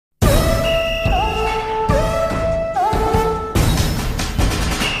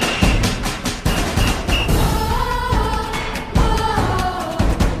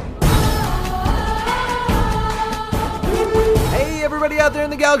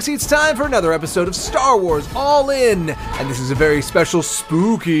Galaxy, it's time for another episode of Star Wars All In. And this is a very special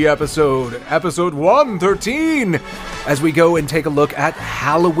spooky episode, episode 113, as we go and take a look at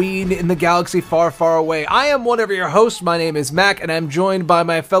Halloween in the galaxy far, far away. I am one of your hosts. My name is Mac, and I'm joined by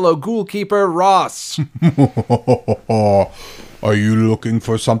my fellow ghoul keeper, Ross. Are you looking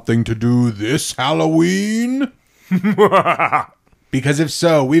for something to do this Halloween? Because if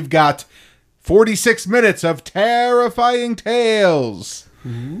so, we've got 46 minutes of terrifying tales.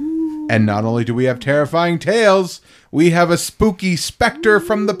 Ooh. And not only do we have terrifying tales, we have a spooky specter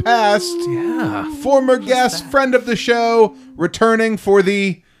from the past. Yeah. Former guest, friend of the show, returning for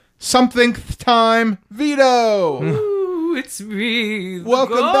the somethingth time, Vito. Ooh, it's me, the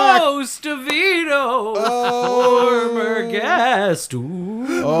Welcome ghost of Vito, former guest.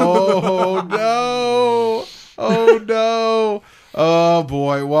 Ooh. Oh, no. Oh, no. Oh,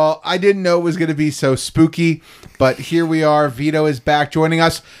 boy. Well, I didn't know it was going to be so spooky, but here we are. Vito is back joining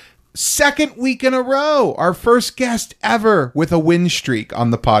us. Second week in a row. Our first guest ever with a win streak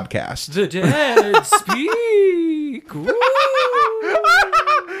on the podcast. The dead speak. Ooh.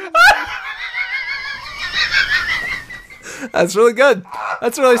 That's really good.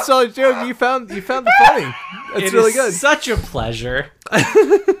 That's a really solid joke. You found the funny. That's really good. Such a pleasure.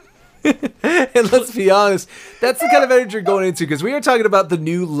 And let's be honest, that's the kind of energy you're going into, because we are talking about the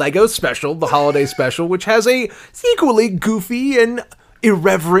new LEGO special, the holiday special, which has a equally goofy and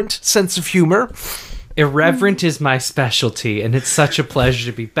irreverent sense of humor. Irreverent is my specialty, and it's such a pleasure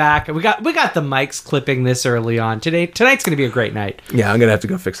to be back. We got the mics clipping this early on. Tonight's going to be a great night. Yeah, I'm going to have to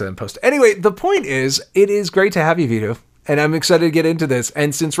go fix that in post. Anyway, the point is, it is great to have you, Vito, and I'm excited to get into this.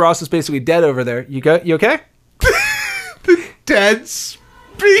 And since Ross is basically dead over there, you okay? The dead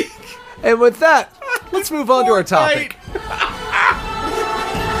speak. And with that, let's move on to our topic.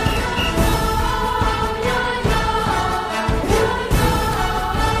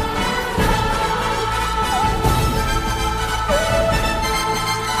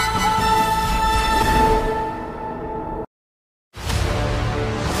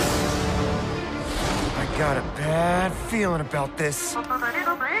 I got a bad feeling about this.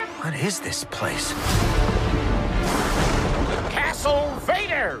 What is this place? Castle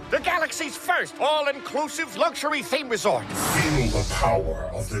Vader, the galaxy's first all-inclusive luxury theme resort. Feel the power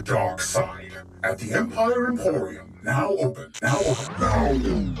of the dark side at the Empire Emporium. Now open. Now open. Now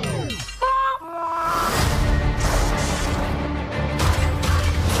open.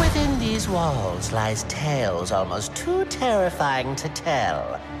 Within these walls lies tales almost too terrifying to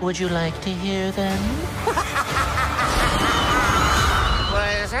tell. Would you like to hear them?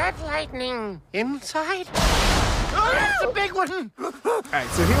 Was that lightning inside? Oh, that's a big one! All right,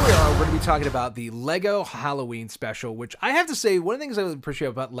 so here we are. We're going to be talking about the LEGO Halloween special, which I have to say, one of the things I appreciate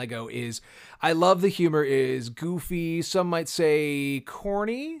about LEGO is I love the humor is goofy. Some might say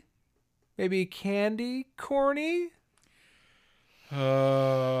corny. Maybe candy corny.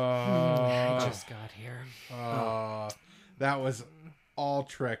 I just got here. That was all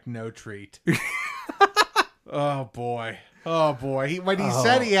trick, no treat. Oh, boy. Oh, boy. When he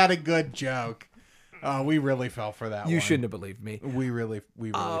said he had a good joke, we really fell for that one. You shouldn't have believed me. We really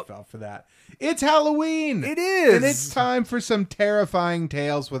fell for that. It's Halloween. It is. And it's time for some terrifying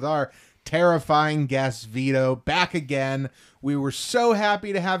tales with our terrifying guest, Vito, back again. We were so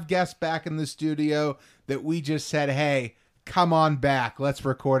happy to have guests back in the studio that we just said, hey, come on back. Let's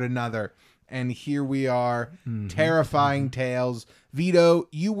record another. And here we are, terrifying tales. Vito,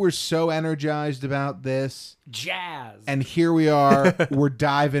 you were so energized about this. Jazz. And here we are. We're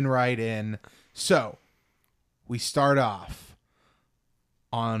diving right in. So, we start off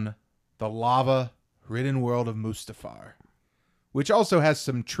on the lava-ridden world of Mustafar, which also has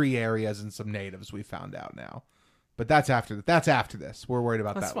some tree areas and some natives we found out now. But that's after this. We're worried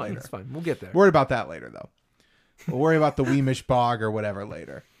about that later. That's fine. We'll get there. Worried about that later, though. We'll worry about the Weemish Bog or whatever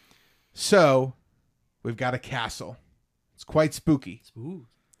later. So, we've got a castle. It's quite spooky. Ooh.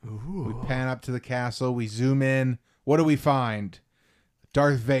 We pan up to the castle. We zoom in. What do we find?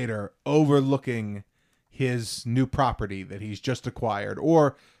 Darth Vader overlooking his new property that he's just acquired,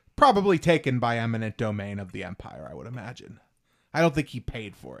 or probably taken by eminent domain of the Empire, I would imagine. I don't think he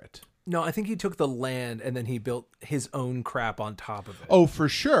paid for it. No, I think he took the land and then he built his own crap on top of it. Oh, for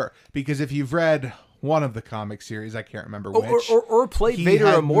sure. Because if you've read one of the comic series, I can't remember which. Or played he Vader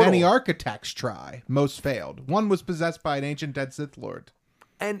had Immortal. many architects try. Most failed. One was possessed by an ancient dead Sith Lord.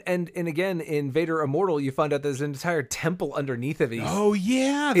 And again, in Vader Immortal, you find out there's an entire temple underneath of it. Oh,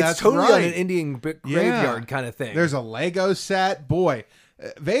 yeah, that's it's totally right. on an Indian graveyard kind of thing. There's a Lego set. Boy,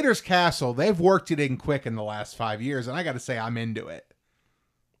 Vader's castle, they've worked it in quick in the last 5 years, and I got to say, I'm into it.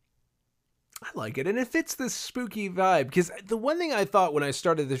 I like it, and it fits this spooky vibe. Because the one thing I thought when I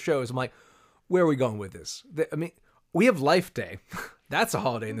started the show is, I'm like, where are we going with this? I mean, we have Life Day. That's a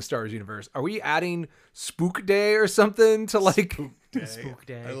holiday in the Star Wars universe. Are we adding Spook Day or something to like Spook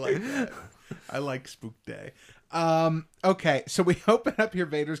Day. I like that. I like Spook Day. Okay, so we open up here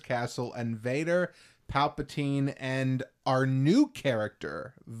Vader's castle, and Vader, Palpatine, and our new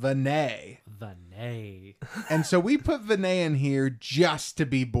character, Vinay. Vinay. And so we put Vinay in here just to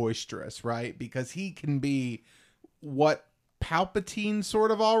be boisterous, right? Because he can be what Palpatine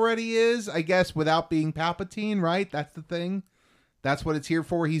sort of already is, I guess, without being Palpatine, right? That's the thing. That's what it's here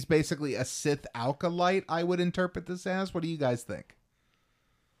for. He's basically a Sith acolyte, I would interpret this as. What do you guys think?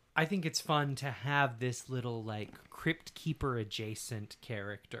 I think it's fun to have this little like crypt keeper adjacent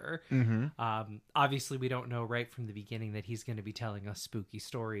character. Obviously, we don't know right from the beginning that he's going to be telling us spooky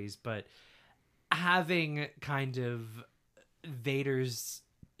stories, but having kind of Vader's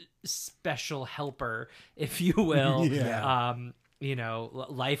special helper, if you will,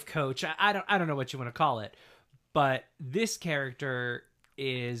 life coach. I don't know what you want to call it, but this character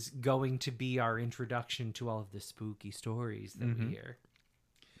is going to be our introduction to all of the spooky stories that we hear.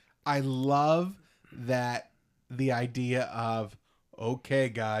 I love that the idea of, okay,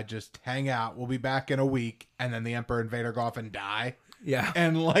 God, just hang out. We'll be back in a week. And then the Emperor and Vader go off and die. Yeah.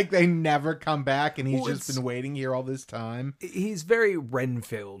 And like they never come back. And he's Well, just been waiting here all this time. He's very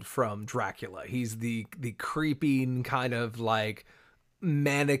Renfield from Dracula. He's the creeping kind of like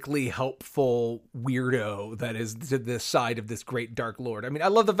manically helpful weirdo that is to the side of this great dark lord. I mean, I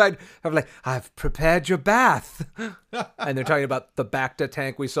love the fact of like, I've prepared your bath. And they're talking about the Bacta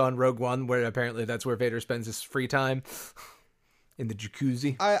tank we saw in Rogue One, where apparently that's where Vader spends his free time, in the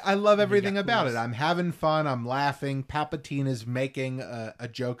jacuzzi. I love everything about it. I'm having fun. I'm laughing. Palpatine is making a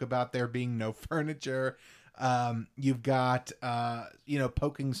joke about there being no furniture. You've got,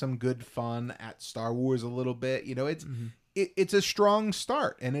 poking some good fun at Star Wars a little bit. You know, it's a strong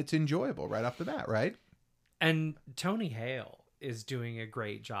start, and it's enjoyable right off the bat, right? And Tony Hale is doing a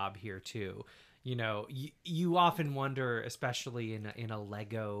great job here too. You know, you often wonder, especially in a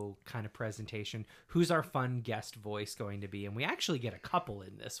Lego kind of presentation, who's our fun guest voice going to be? And we actually get a couple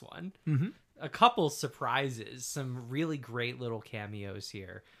in this one. A couple surprises, some really great little cameos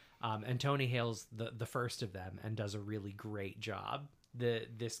here. And Tony Hale's the first of them and does a really great job.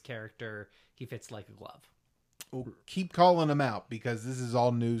 This character, he fits like a glove. Well, keep calling him out because this is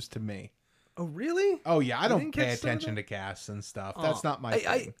all news to me. Oh, really? Oh, yeah. I don't didn't pay catch some of attention that? to casts and stuff. That's not my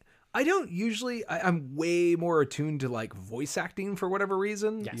thing. I don't usually. I'm way more attuned to like voice acting for whatever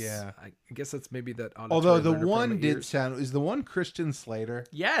reason. Yes. Yeah. I guess that's maybe that. Although the auditory learner part of one my did ears. sound, is the one Christian Slater?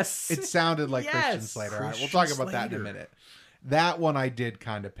 Yes. It sounded like Christian Yes. Slater. All right, we'll Christian talk about that in a Slater. minute. That one I did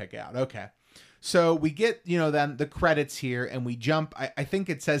kind of pick out. Okay. So we get, then the credits here and we jump. I think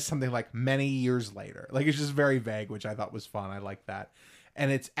it says something like many years later. Like it's just very vague, which I thought was fun. I like that. And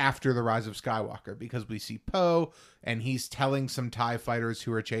it's after the Rise of Skywalker because we see Poe and he's telling some TIE fighters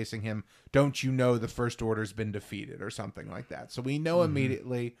who are chasing him, don't you know the First Order's been defeated or something like that. So we know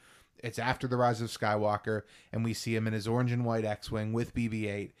immediately it's after the Rise of Skywalker and we see him in his orange and white X-Wing with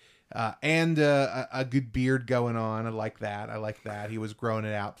BB-8. And a good beard going on. I like that. He was growing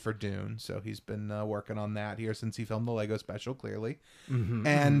it out for Dune, so he's been working on that here since he filmed the Lego special, clearly.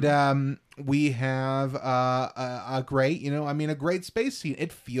 And we have a great, a great space scene.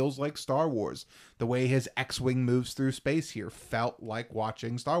 It feels like Star Wars. The way his X-Wing moves through space here felt like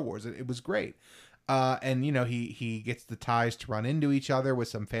watching Star Wars. It was great. And, he gets the TIEs to run into each other with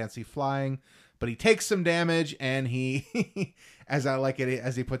some fancy flying. But he takes some damage, and he, as I like it,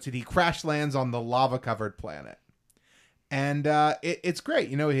 as he puts it, he crash lands on the lava-covered planet, and it's great.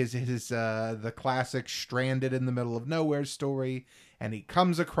 His the classic stranded in the middle of nowhere story, and he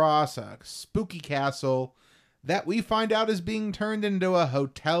comes across a spooky castle that we find out is being turned into a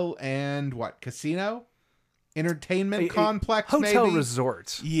hotel and casino, entertainment complex, hotel maybe?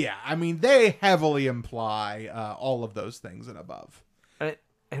 resort. Yeah, I mean they heavily imply all of those things and above.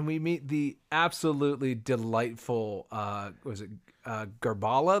 And we meet the absolutely delightful, Garbala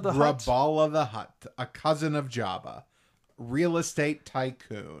the Hutt? Grabala the Hutt, a cousin of Jabba, real estate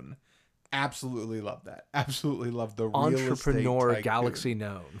tycoon. Absolutely love that. Absolutely love the real estate Entrepreneur tycoon. galaxy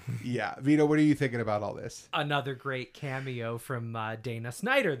known. Yeah. Vito, what are you thinking about all this? Another great cameo from Dana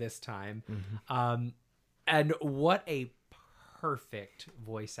Snyder this time. And what a perfect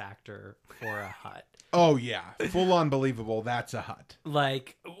voice actor for a Hutt. Oh, yeah. Full unbelievable. That's a Hutt.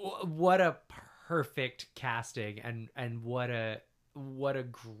 Like what a perfect casting and what a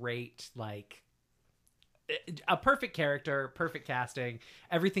great, like, a perfect character, perfect casting.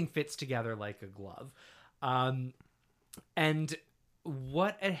 Everything fits together like a glove. And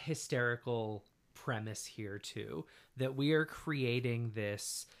what a hysterical premise here too, that we are creating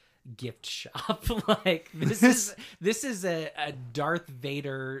this gift shop. Like this is a Darth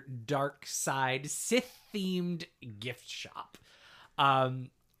Vader dark side Sith themed gift shop.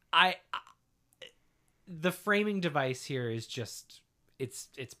 The framing device here is just it's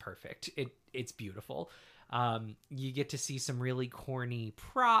perfect. It's beautiful. You get to see some really corny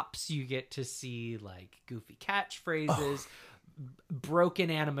props. You get to see like goofy catchphrases. Broken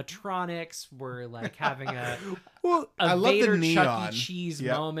animatronics. We're like having a I love Vader the Chuck neon. E. Cheese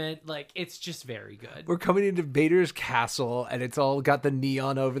moment. Like it's just very good. We're coming into Vader's castle, and it's all got the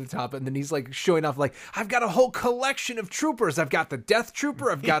neon over the top, and then he's like showing off like, I've got a whole collection of troopers. I've got the Death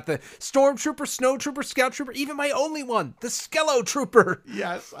Trooper, I've got the Stormtrooper, Snow Trooper, Scout Trooper, even my only one, the Skello Trooper.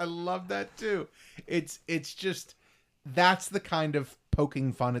 Yes, I love that too. It's just, that's the kind of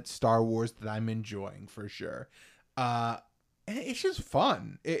poking fun at Star Wars that I'm enjoying for sure. It's just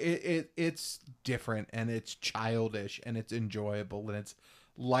fun. It's different, and it's childish, and it's enjoyable, and it's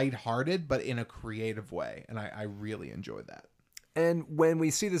lighthearted, but in a creative way. And I really enjoy that. And when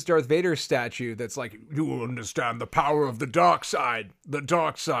we see this Darth Vader statue that's like, you will understand the power of the dark side, the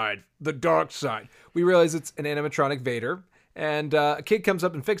dark side, the dark side, we realize it's an animatronic Vader. And a kid comes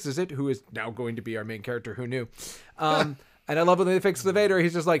up and fixes it, who is now going to be our main character, who knew. And I love when they fix the Vader.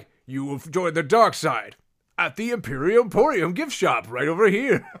 He's just like, you will join the dark side at the Imperium Emporium gift shop right over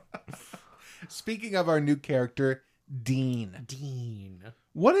here. Speaking of our new character, Dean.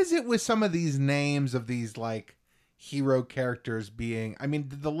 What is it with some of these names of these like hero characters being? I mean,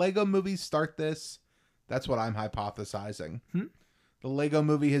 did the Lego movies start this? That's what I'm hypothesizing. The Lego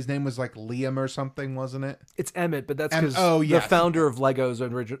movie, his name was like Liam or something, wasn't it? It's Emmett, but that's because yes. the founder of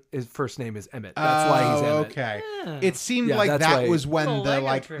Legos, his first name is Emmett. That's why he's Emmett. Okay. Yeah. It seemed Yeah, like that's that why- was when Little the Lego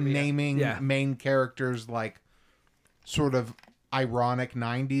like trivia. naming Yeah. main characters like sort of ironic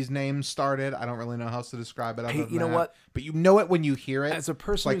 90s names started. I don't really know how else to describe it. Hey, you know what? But you know it when you hear it. As a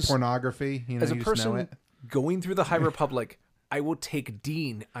person it's like who's- pornography. You know, As a you just know person it. going through the High Republic, I will take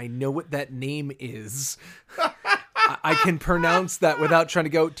Dean. I know what that name is. I can pronounce that without trying to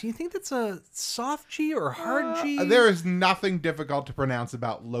go, do you think that's a soft G or a hard G? There is nothing difficult to pronounce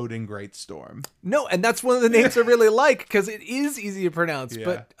about Loading Great Storm. No, and that's one of the names I really like because it is easy to pronounce.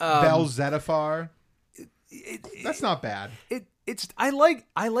 But Bel Zettifar. That's not bad. I like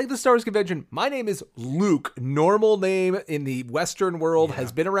the Star Wars convention. My name is Luke. Normal name in the Western world,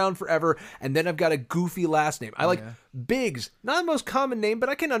 has been around forever, and then I've got a goofy last name. I like Biggs, not the most common name, but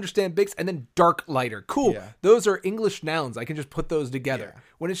I can understand Biggs. And then Darklighter, cool. Yeah. Those are English nouns. I can just put those together. Yeah.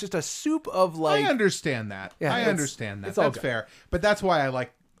 When it's just a soup of like, I understand that. Yeah, I it's- understand that. it's all That's good. fair. But that's why I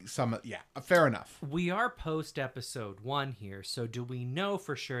like some. Yeah, fair enough. We are post episode 1 here, so do we know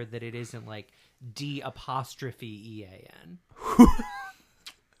for sure that it isn't like D''EAN?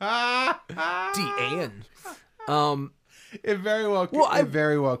 Deanne. It very well could, Well, it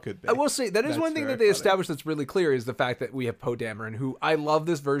very well could be. I will say that is That's one thing very that they funny. established that's really clear is the fact that we have Poe Dameron, who I love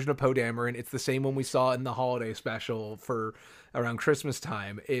this version of Poe Dameron. It's the same one we saw in the holiday special for around Christmas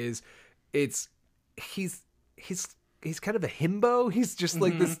time. He's kind of a himbo. He's just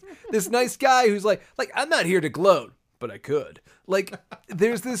like this nice guy who's like I'm not here to gloat, but I could. Like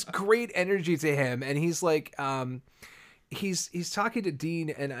there's this great energy to him, and he's like he's talking to Dean,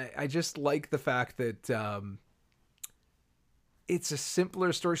 and I just like the fact that it's a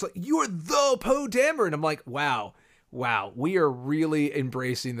simpler story. She's like, you're the Poe Dameron. And I'm like, wow, we are really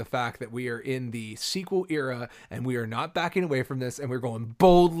embracing the fact that we are in the sequel era and we are not backing away from this and we're going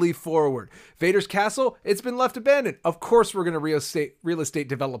boldly forward. Vader's castle, it's been left abandoned. Of course we're going to real estate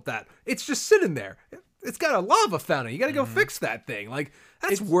develop that. It's just sitting there. It's got a lava fountain. You got to go fix that thing. Like,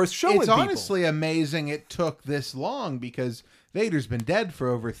 that's worth showing It's people. honestly amazing it took this long because Vader's been dead for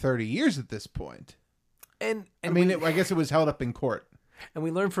over 30 years at this point. And I mean, I guess it was held up in court. And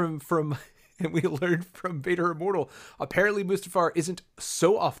we learned from and we learned from Vader Immortal. Apparently, Mustafar isn't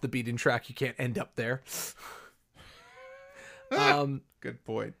so off the beaten track you can't end up there. Good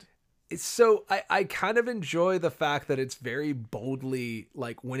point. So I kind of enjoy the fact that it's very boldly,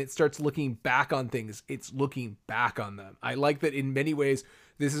 like when it starts looking back on things, it's looking back on them. I like that in many ways.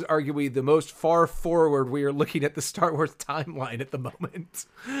 This is arguably the most far forward we are looking at the Star Wars timeline at the moment.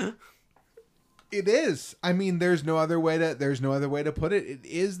 It is. I mean, there's no other way to put it. It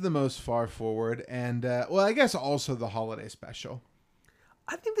is the most far forward, and well, I guess also the holiday special.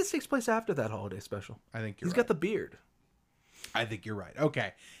 I think this takes place after that holiday special. I think you're He's right. got the beard. I think you're right.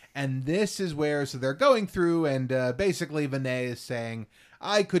 Okay. And this is where, so they're going through, and basically Vinay is saying,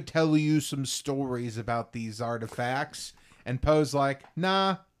 I could tell you some stories about these artifacts. And Poe's like,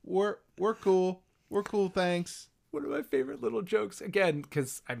 nah, we're cool. We're cool, thanks. One of my favorite little jokes, again,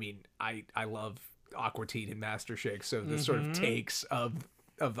 because I mean, I love Aqua Teen and Master Shake, so the sort of takes of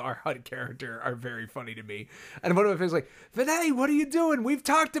our HUD character are very funny to me. And one of my favorites like, Vinay, what are you doing? We've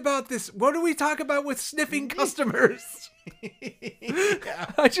talked about this. What do we talk about with sniffing customers?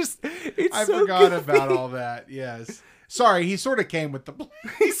 I forgot about all that. Yes. Sorry, he sort of came with the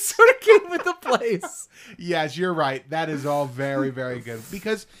place. Yes, you're right. That is all very, very good.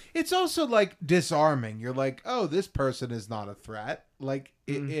 Because it's also like disarming. You're like, oh, this person is not a threat. Like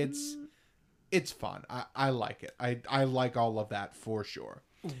it's fun. I like it. I like all of that for sure.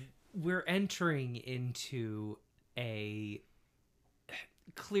 We're entering into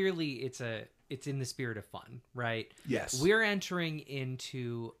clearly it's in the spirit of fun, right? Yes. We're entering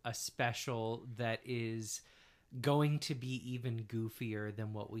into a special that is going to be even goofier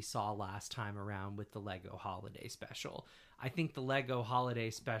than what we saw last time around with the Lego Holiday Special. I think the Lego Holiday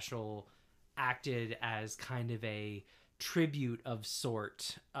Special acted as kind of a tribute of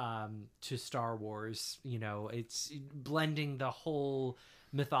sort to Star Wars. You know, it's blending the whole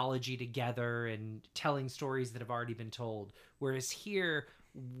mythology together and telling stories that have already been told. Whereas here,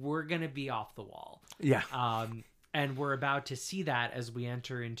 we're going to be off the wall. Yeah. And we're about to see that as we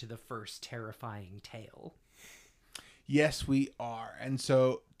enter into the first terrifying tale. Yes, we are. And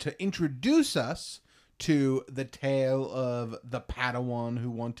so to introduce us to the tale of the Padawan who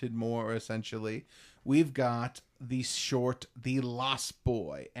wanted more, essentially, we've got the short, The Lost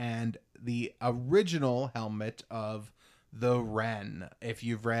Boy, and the original helmet of the Ren. If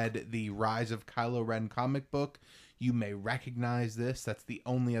you've read the Rise of Kylo Ren comic book, you may recognize this. That's the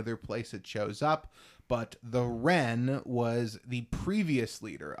only other place it shows up. But the Ren was the previous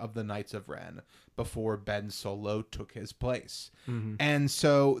leader of the Knights of Ren before Ben Solo took his place. Mm-hmm. And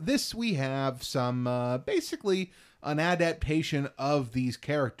so this we have some basically an adaptation of these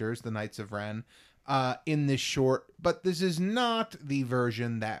characters, the Knights of Ren, in this short. But this is not the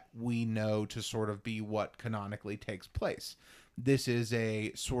version that we know to sort of be what canonically takes place. This is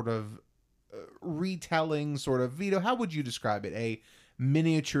a sort of retelling, sort of, Vito, how would you describe it? A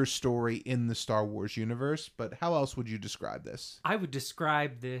miniature story in the Star Wars universe, but how else would you describe this? I would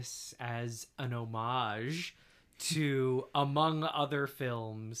describe this as an homage to, among other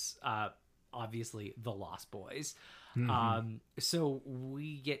films, obviously The Lost Boys. Mm-hmm. So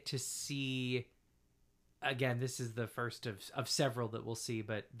we get to see, again, this is the first of several that we'll see,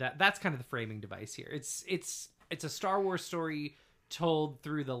 but that's kind of the framing device here. It's a Star Wars story told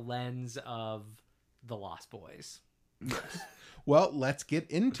through the lens of The Lost Boys. Yes. Well, let's get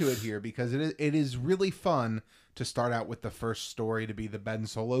into it here, because it is really fun to start out with the first story to be the Ben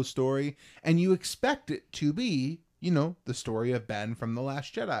Solo story, and you expect it to be, you know, the story of Ben from The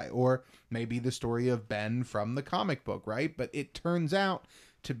Last Jedi, or maybe the story of Ben from the comic book, right? But it turns out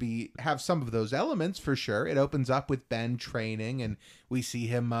to have some of those elements for sure. It opens up with Ben training, and we see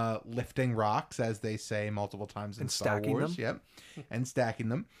him lifting rocks, as they say multiple times in Star Wars. Yep, and stacking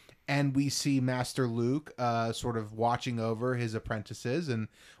them. And we see Master Luke sort of watching over his apprentices. And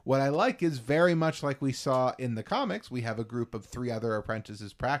what I like is, very much like we saw in the comics, we have a group of 3 other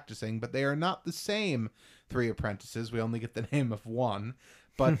apprentices practicing, but they are not the same 3 apprentices. We only get the name of one.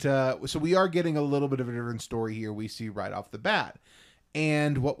 But so we are getting a little bit of a different story here, we see right off the bat.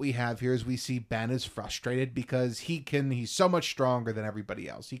 And what we have here is we see Ben is frustrated because he's so much stronger than everybody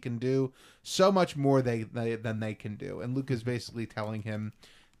else. He can do so much more than they can do. And Luke is basically telling him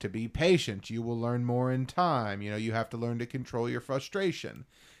to be patient. You will learn more in time. You know, you have to learn to control your frustration.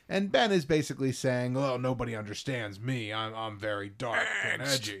 And Ben is basically saying, "Oh, nobody understands me. I'm very dark and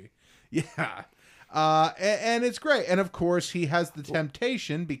edgy." Yeah. And it's great. And of course, he has the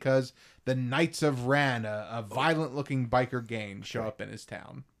temptation because the Knights of Ren, a violent-looking biker gang, show up in his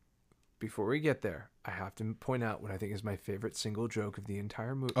town. Before we get there, I have to point out what I think is my favorite single joke of the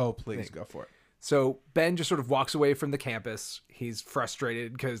entire movie. Oh, please, go for it. So Ben just sort of walks away from the campus. He's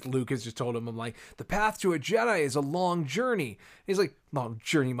frustrated because Luke has just told him, I'm like, the path to a Jedi is a long journey. He's like, long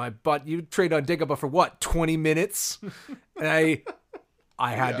journey, my butt. You trade on Dagobah for what, 20 minutes? And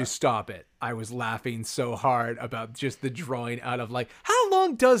I had to stop it. I was laughing so hard about just the drawing out of like, how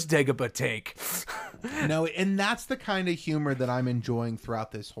long does Dagobah take? No, and that's the kind of humor that I'm enjoying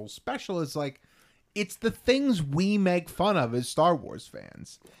throughout this whole special, is like, it's the things we make fun of as Star Wars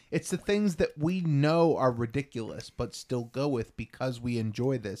fans. It's the things that we know are ridiculous, but still go with because we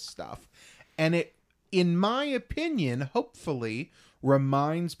enjoy this stuff. And it, in my opinion, hopefully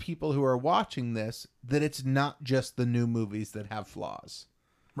reminds people who are watching this that it's not just the new movies that have flaws.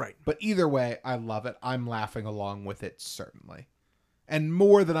 Right. But either way, I love it. I'm laughing along with it, certainly. and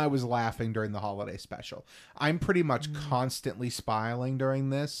more than I was laughing during the holiday special. I'm pretty much constantly smiling during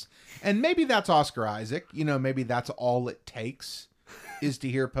this, and maybe that's Oscar Isaac. You know, maybe that's all it takes is to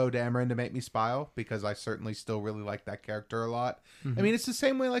hear Poe Dameron to make me smile, because I certainly still really like that character a lot. I mean, it's the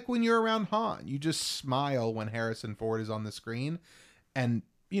same way like when you're around Han. You just smile when Harrison Ford is on the screen, and,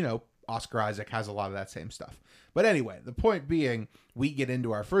 you know, Oscar Isaac has a lot of that same stuff. But anyway, the point being, we get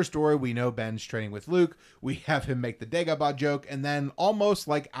into our first story. We know Ben's training with Luke. We have him make the Dagobah joke, and then almost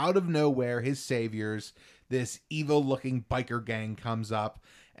like out of nowhere, his saviors, this evil-looking biker gang, comes up,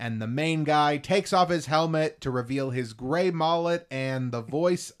 and the main guy takes off his helmet to reveal his gray mullet and the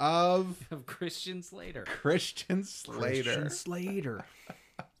voice of Christian Slater. Christian Slater.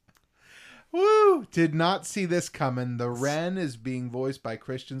 Woo! Did not see this coming. The Wren is being voiced by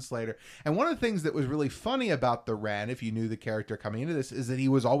Christian Slater. And one of the things that was really funny about the Wren, if you knew the character coming into this, is that he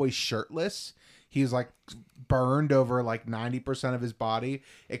was always shirtless. He was like burned over like 90% of his body,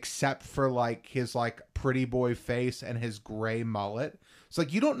 except for like his like pretty boy face and his gray mullet. It's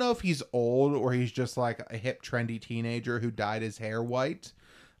like, you don't know if he's old or he's just like a hip, trendy teenager who dyed his hair white.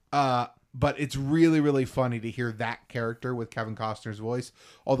 But it's really, really funny to hear that character with Kevin Costner's voice.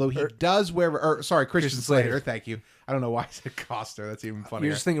 Although he does wear... Christian Slater. Thank you. I don't know why I said Costner. That's even funnier.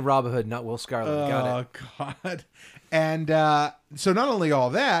 You're just thinking Robin Hood, not Will Scarlet. Got it. Oh, God. And so not only all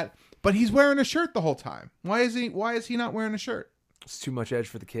that, but he's wearing a shirt the whole time. Why is he not wearing a shirt? It's too much edge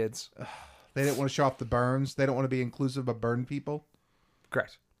for the kids. They didn't want to show off the burns. They don't want to be inclusive of burn people.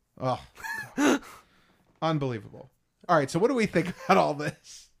 Correct. Oh, God. Unbelievable. All right, so what do we think about all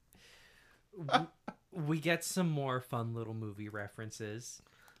this? We get some more fun little movie references.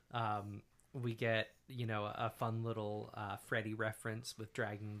 We get, you know, a fun little Freddy reference with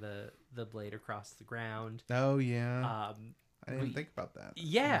dragging the blade across the ground. Oh, yeah. I didn't think about that.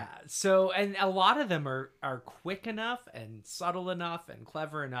 Yeah. So, and a lot of them are quick enough and subtle enough and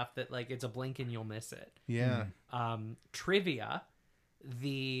clever enough that like it's a blink and you'll miss it. Yeah. Trivia,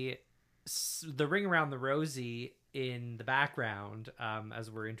 the Ring Around the Rosie in the background,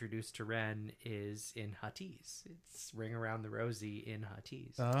 as we're introduced to Ren, is in Huttese. It's Ring Around the Rosie in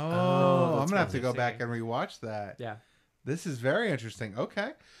Huttese. Oh, I'm gonna have to go back and rewatch that. Yeah, this is very interesting.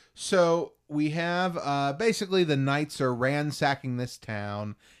 Okay, so we have basically the knights are ransacking this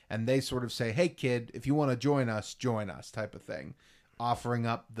town, and they sort of say, "Hey, kid, if you want to join us, type of thing," offering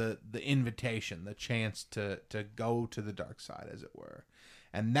up the invitation, the chance to go to the dark side, as it were.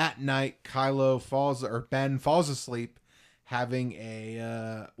 And that night, Ben falls asleep, having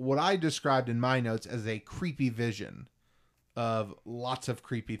a what I described in my notes as a creepy vision of lots of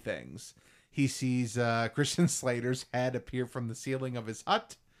creepy things. He sees Christian Slater's head appear from the ceiling of his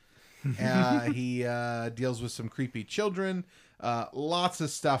hut. He deals with some creepy children. Lots of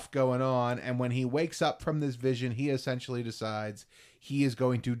stuff going on. And when he wakes up from this vision, he essentially decides he is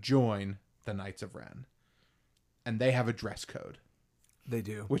going to join the Knights of Ren. And they have a dress code. They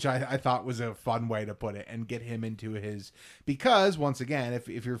do. Which I thought was a fun way to put it and get him into his... Because, once again,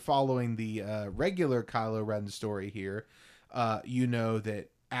 if you're following the regular Kylo Ren story here, you know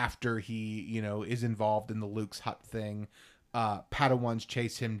that after he, you know, is involved in the Luke's hut thing, Padawans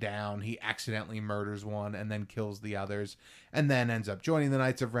chase him down. He accidentally murders one and then kills the others, and then ends up joining the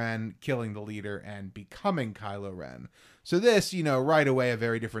Knights of Ren, killing the leader, and becoming Kylo Ren. So this, you know, right away, a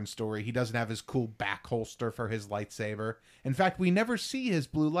very different story. He doesn't have his cool back holster for his lightsaber. In fact, we never see his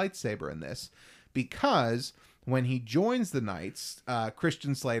blue lightsaber in this, because when he joins the Knights,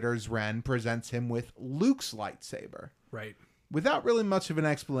 Christian Slater's Ren presents him with Luke's lightsaber. Right. Without really much of an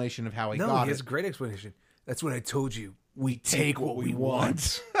explanation of how he got it. No, he has a great explanation. That's what I told you. We take what we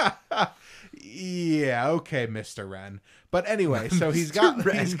want. Yeah, okay, Mr. Ren. But anyway, so he's got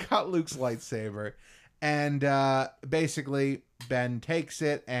Luke's lightsaber, and basically Ben takes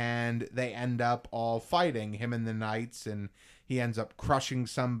it, and they end up all fighting, him and the Knights, and he ends up crushing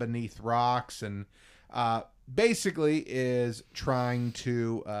some beneath rocks, and basically is trying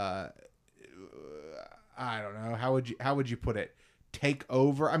to I don't know, how would you put it? Take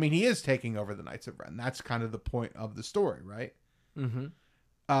over. I mean, he is taking over the Knights of Ren. That's kind of the point of the story, right? Mm-hmm.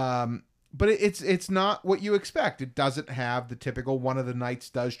 But it's not what you expect. It doesn't have the typical, one of the knights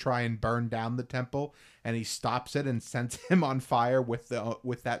does try and burn down the temple, and he stops it and sends him on fire with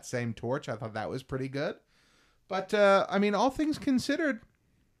that same torch. I thought that was pretty good. But I mean, all things considered,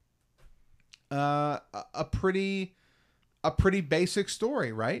 a pretty basic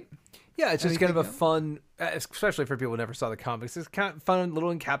story, right? Yeah, it's just kind of a fun, especially for people who never saw the comics, it's kind of fun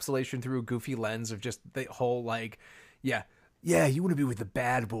little encapsulation through a goofy lens of just the whole, like, yeah, you want to be with the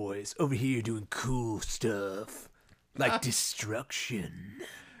bad boys over here doing cool stuff, like destruction.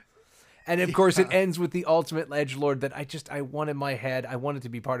 And of course, it ends with the ultimate edgelord that I want in my head. I want it to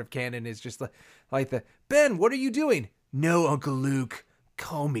be part of canon. Is just like the Ben. What are you doing? No, Uncle Luke.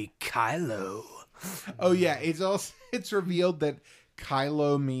 Call me Kylo. Oh yeah, it's revealed that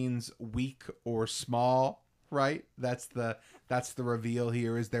Kylo means weak or small, right? That's the reveal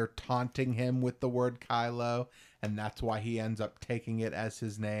here. Is they're taunting him with the word Kylo, and that's why he ends up taking it as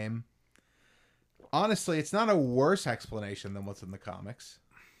his name. Honestly, it's not a worse explanation than what's in the comics.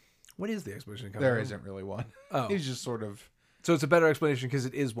 What is the explanation? There isn't really one. Oh. He's just sort of... So it's a better explanation because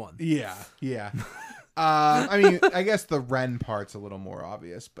it is one. Yeah. I mean, I guess the Ren part's a little more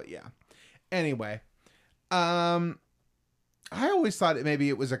obvious, but yeah. Anyway, I always thought maybe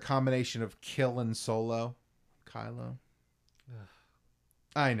it was a combination of Kill and Solo. Kylo.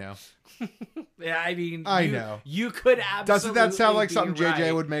 I know. Yeah, I mean, I know. You could absolutely. Doesn't that sound like be something JJ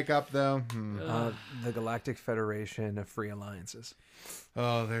right. would make up, though? The Galactic Federation of Free Alliances.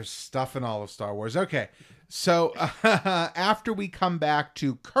 Oh, there's stuff in all of Star Wars. Okay, so after we come back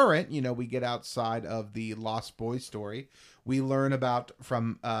to current, we get outside of the Lost Boys story. We learn about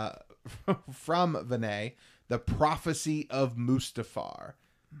from Vinay the prophecy of Mustafar,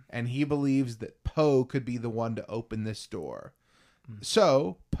 and he believes that Poe could be the one to open this door.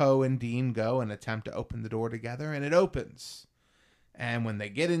 So Poe and Dean go and attempt to open the door together, and it opens. And when they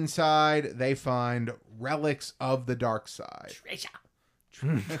get inside, they find relics of the dark side.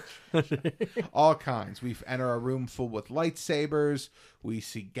 All kinds. We enter a room full with lightsabers. We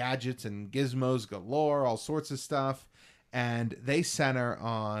see gadgets and gizmos galore, all sorts of stuff. And they center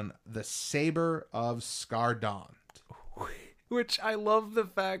on the Saber of Skardant. Which I love the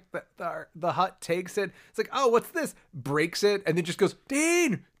fact that the Hutt takes it. It's like, oh, what's this? Breaks it and then just goes,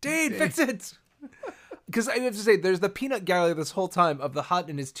 Dean, fix it. Because I have to say, there's the peanut gallery this whole time of the Hutt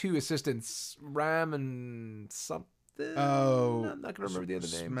and his two assistants, Ram and something. Oh, I'm not going to remember the other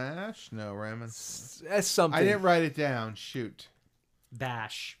name. Smash? No, Ram. Something. I didn't write it down. Shoot.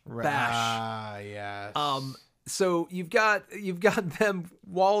 Bash. Ah, yes. So you've got them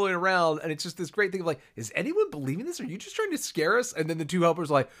wallowing around, and it's just this great thing of like, is anyone believing this? Are you just trying to scare us? And then the two helpers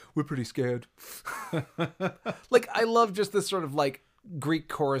are like, we're pretty scared. Like, I love just this sort of like Greek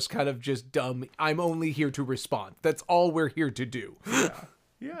chorus kind of just dumb. I'm only here to respond. That's all we're here to do.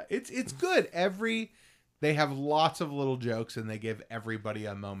 Yeah, it's good. They have lots of little jokes, and they give everybody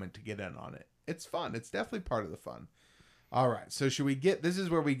a moment to get in on it. It's fun. It's definitely part of the fun. All right, so this is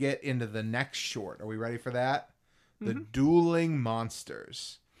where we get into the next short. Are we ready for that? The Dueling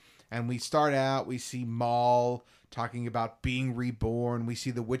Monsters. And we start out, we see Maul talking about being reborn. We see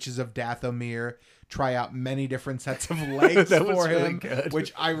the Witches of Dathomir try out many different sets of legs for him,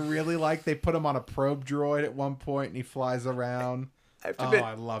 which I really like. They put him on a probe droid at one point, and he flies around.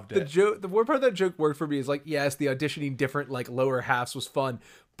 I loved it. The one part of that joke worked for me is like, yes, the auditioning different like lower halves was fun,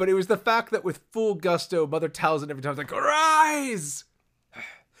 but it was the fact that with full gusto, Mother Talzin every time was like, rise.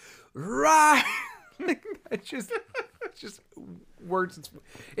 It just works.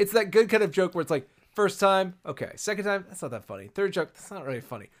 It's that good kind of joke where it's like, first time, okay. Second time, that's not that funny. Third joke, that's not really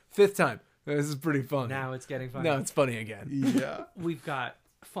funny. Fifth time, this is pretty funny. Now it's getting funny. Now it's funny again. Yeah. We've got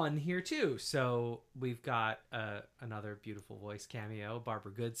fun here too. So we've got another beautiful voice cameo,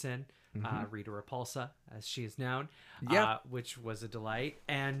 Barbara Goodson, Rita Repulsa, as she is known, which was a delight.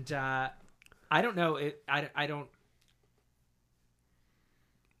 And I don't know, I don't.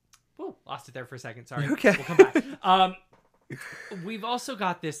 Whoa, lost it there for a second. Sorry. Okay. We'll come back. We've also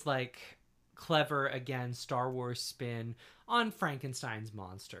got this like clever, again, Star Wars spin on Frankenstein's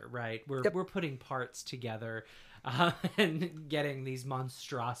monster, right? We're putting parts together and getting these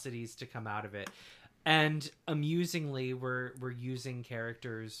monstrosities to come out of it. And amusingly, we're using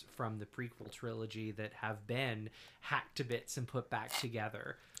characters from the prequel trilogy that have been hacked to bits and put back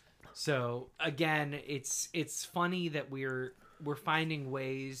together. So again, it's funny that we're finding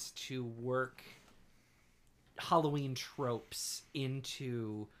ways to work Halloween tropes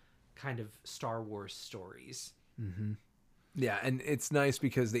into kind of Star Wars stories. Mm-hmm. Yeah, and it's nice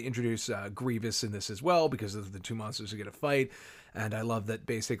because they introduce Grievous in this as well, because of the two monsters who get a fight. And I love that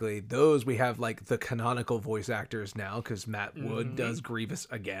basically those, we have like the canonical voice actors now, because Matt Wood does Grievous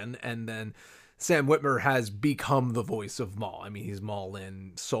again. And then Sam Witwer has become the voice of Maul. I mean, he's Maul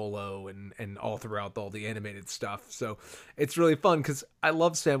in Solo and all throughout all the animated stuff. So it's really fun because I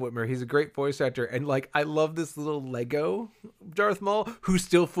love Sam Witwer. He's a great voice actor. And like, I love this little Lego Darth Maul who's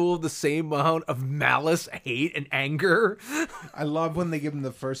still full of the same amount of malice, hate, and anger. I love when they give him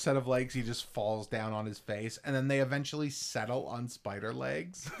the first set of legs, he just falls down on his face. And then they eventually settle on spider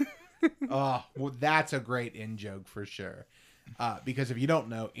legs. Oh, well, that's a great in-joke for sure. Because if you don't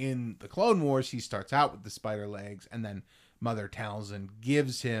know, in the Clone Wars, he starts out with the spider legs, and then Mother Talzin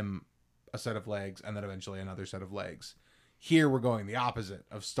gives him a set of legs and then eventually another set of legs. Here we're going the opposite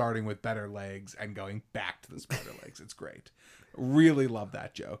of starting with better legs and going back to the spider legs. It's great. Really love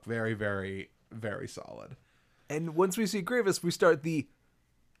that joke. Very, very, very solid. And once we see Grievous, we start the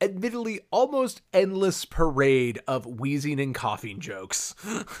admittedly almost endless parade of wheezing and coughing jokes.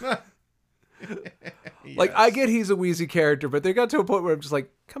 Like, I get he's a wheezy character, but they got to a point where I'm just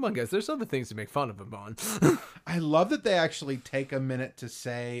like, come on, guys, there's other things to make fun of him on. I love that they actually take a minute to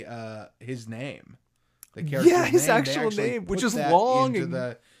say his name. The character's Yeah, his name. actual They actually name, which put is that long into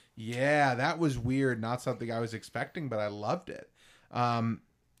and- Yeah, that was weird. Not something I was expecting, but I loved it.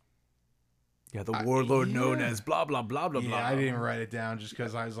 Yeah, the warlord known yeah. as blah, blah, blah, blah, Yeah, blah. I didn't even write it down just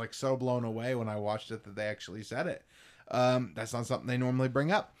because I was like so blown away when I watched it that they actually said it. That's not something they normally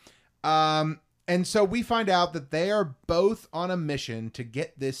bring up. And so we find out that they are both on a mission to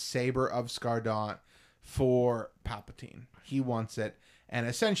get this Saber of Skardant for Palpatine. He wants it. And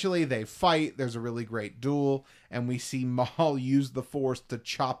essentially they fight. There's a really great duel. And we see Maul use the Force to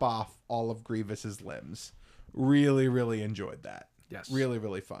chop off all of Grievous's limbs. Really, really enjoyed that. Yes. Really,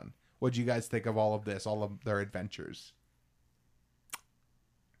 really fun. What'd you guys think of all of this, all of their adventures?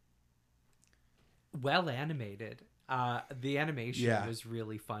 Well animated. The animation Yeah. was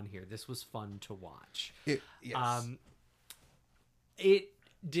really fun here. This was fun to watch. Yes. It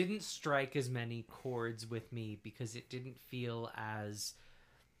didn't strike as many chords with me because it didn't feel as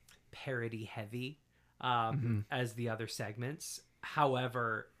parody heavy as the other segments.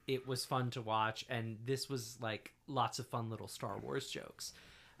 However, it was fun to watch, and this was like lots of fun little Star Wars jokes.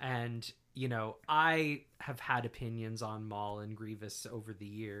 And, you know, I have had opinions on Maul and Grievous over the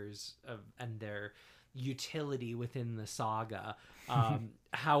years and their utility within the saga.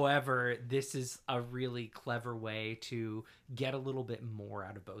 However, this is a really clever way to get a little bit more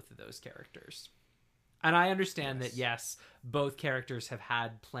out of both of those characters. And I understand that, yes, both characters have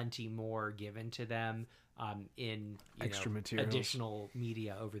had plenty more given to them in Extra materials. additional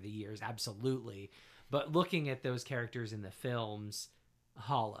media over the years. Absolutely. But looking at those characters in the films,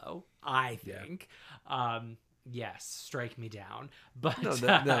 hollow, I think. Yes, strike me down. But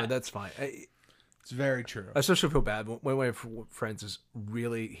No, that's fine. It's very true. I especially feel bad. One of my friends is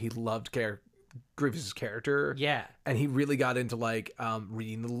really, he loved Grievous's character. Yeah. And he really got into like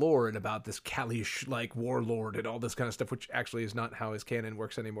reading the lore and about this Kalish like warlord and all this kind of stuff, which actually is not how his canon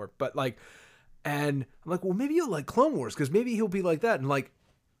works anymore. But like, and I'm like, well, maybe you'll like Clone Wars because maybe he'll be like that. And like,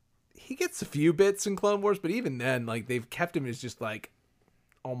 he gets a few bits in Clone Wars, but even then, like, they've kept him as just like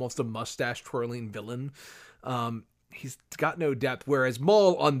almost a mustache twirling villain. He's got no depth, whereas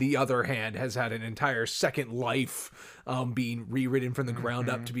Maul, on the other hand, has had an entire second life being rewritten from the ground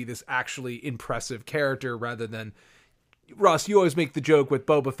up to be this actually impressive character rather than... Ross, you always make the joke with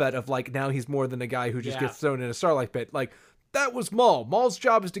Boba Fett of, like, now he's more than a guy who just gets thrown in a Sarlacc pit. Like, that was Maul. Maul's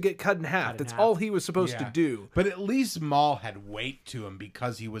job is to get cut in half. That's all he was supposed to do. But at least Maul had weight to him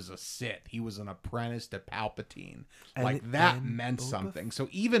because he was a Sith. He was an apprentice to Palpatine. That meant something. So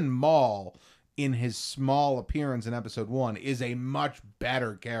even Maul, in his small appearance in Episode 1, is a much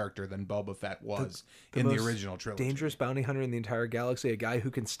better character than Boba Fett was in the original trilogy. Dangerous bounty hunter in the entire galaxy, a guy who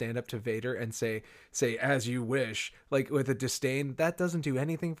can stand up to Vader and say as you wish, like with a disdain. That doesn't do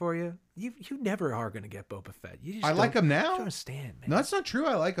anything for you. You never are going to get Boba Fett. You just I like him now. I don't understand, man. No, that's not true.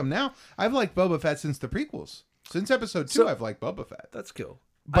 I like him now. I've liked Boba Fett since the prequels. Since Episode 2, I've liked Boba Fett. That's cool.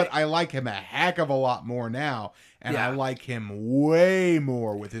 But I like him a heck of a lot more now, and I Yeah. like him way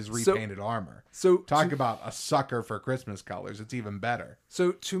more with his repainted armor. So Talk about a sucker for Christmas colors. It's even better.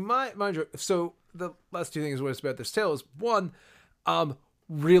 So to my so the last two things I want to say about this tale is one,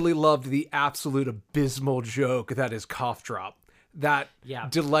 really loved the absolute abysmal joke that is cough drop. That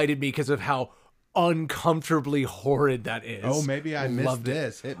delighted me because of how uncomfortably horrid that is. Oh, maybe I missed Loved it.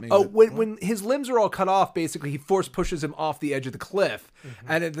 this. Hit me. Oh, with- when his limbs are all cut off, basically he force pushes him off the edge of the cliff,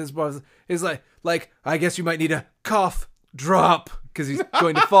 and this was is like I guess you might need a cough drop because he's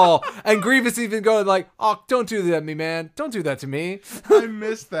going to fall. And Grievous even going like, "Oh, don't do that to me, man! Don't do that to me." I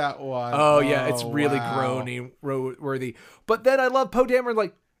missed that one. Oh yeah, it's really wow. groaning worthy. But then I love Poe Dameron.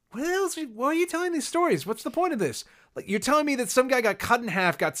 Like, what else? Why are you telling these stories? What's the point of this? Like, you're telling me that some guy got cut in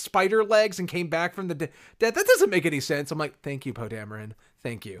half, got spider legs, and came back from the dead? That doesn't make any sense. I'm like, thank you, Poe Dameron.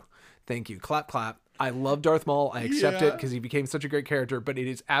 Thank you. Clap, clap. I love Darth Maul. I accept it because he became such a great character. But it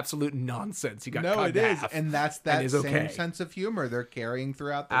is absolute nonsense. He got cut in half. And that's that is same okay. sense of humor they're carrying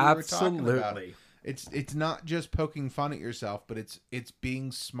throughout that we were talking about. Absolutely. It's not just poking fun at yourself, but it's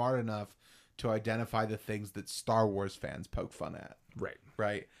being smart enough to identify the things that Star Wars fans poke fun at.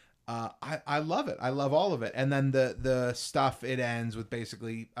 Right. I love it. I love all of it. And then the stuff, it ends with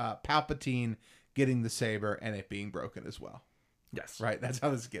basically Palpatine getting the saber and it being broken as well. Yes. Right. That's how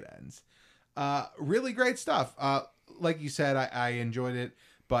this skit ends. Really great stuff. Like you said, I enjoyed it,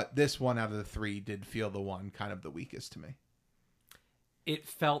 but this one out of the 3 did feel the one kind of the weakest to me. It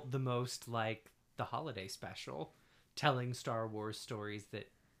felt the most like the holiday special, telling Star Wars stories that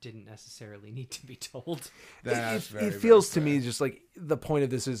didn't necessarily need to be told. It feels to me just like the point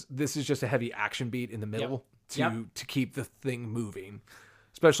of this is just a heavy action beat in the middle to keep the thing moving,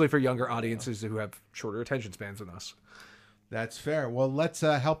 especially for younger audiences who have shorter attention spans than us. That's fair. Well, let's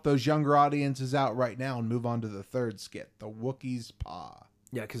help those younger audiences out right now and move on to the third skit, the Wookiee's Paw.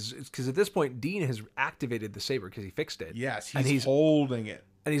 Yeah, because at this point, Dean has activated the saber because he fixed it. Yes, he's holding it.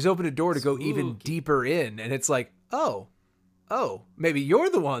 And he's opened a door to go even deeper in. And it's like, oh, maybe you're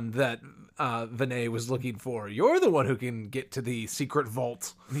the one that Vinay was looking for. You're the one who can get to the secret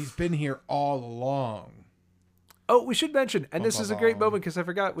vault. And he's been here all along. Oh, we should mention, and this is a great moment because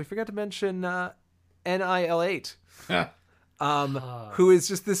we forgot to mention NIL8. Who is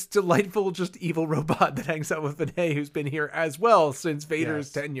just this delightful, just evil robot that hangs out with Vinay, who's been here as well since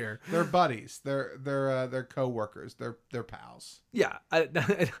Vader's tenure. They're buddies. They're co-workers. They're pals. Yeah,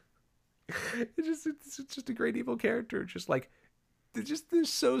 it's just a great evil character. Just like they're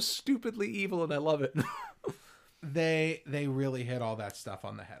so stupidly evil, and I love it. They really hit all that stuff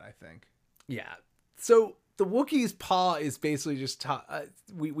on the head, I think. Yeah. So the Wookiee's Paw is basically just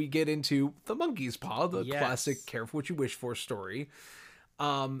we get into the monkey's paw, the classic careful what you wish for story.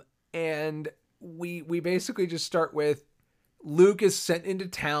 And we basically just start with Luke is sent into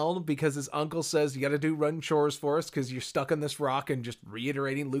town because his uncle says you got to run chores for us because you're stuck on this rock, and just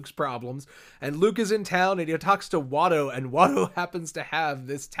reiterating Luke's problems. And Luke is in town and he talks to Watto, and Watto happens to have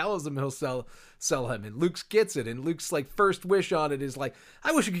this talisman he'll sell him, and Luke gets it, and Luke's like first wish on it is like,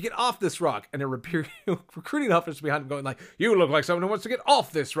 I wish I could get off this rock. And a recruiting officer behind him going like, you look like someone who wants to get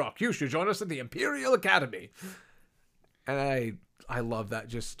off this rock. You should join us at the Imperial Academy. And I love that,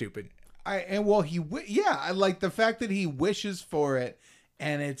 just stupid. I like the fact that he wishes for it,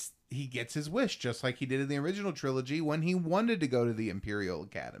 and he gets his wish just like he did in the original trilogy when he wanted to go to the Imperial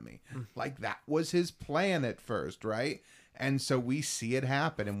Academy. Like that was his plan at first, right? And so we see it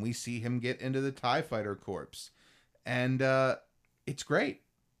happen, and we see him get into the TIE Fighter Corps, and it's great.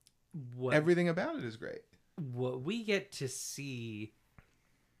 Everything about it is great. What we get to see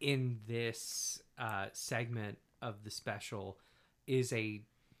in this segment of the special is a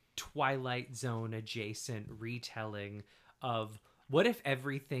Twilight Zone adjacent retelling of what if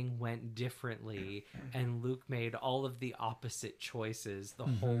everything went differently and Luke made all of the opposite choices the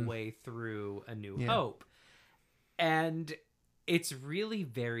whole way through A New Hope. And it's really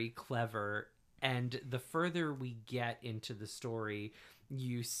very clever. And the further we get into the story,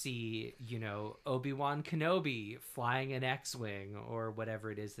 you see, Obi-Wan Kenobi flying an X-Wing or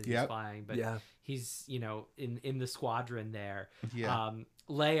whatever it is that he's flying. But he's, in the squadron there. Yeah.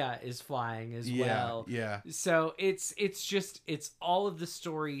 Leia is flying as well. Yeah. So it's all of the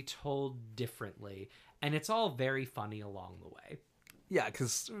story told differently. And it's all very funny along the way. Yeah,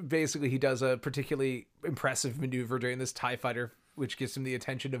 because basically he does a particularly impressive maneuver during this TIE fighter, which gets him the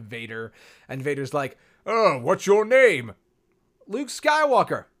attention of Vader. And Vader's like, oh, what's your name? Luke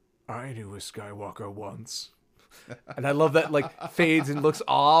Skywalker. I knew a Skywalker once. And I love that, like, fades and looks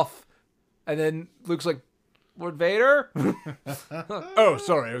off. And then Luke's like, Lord Vader? Oh,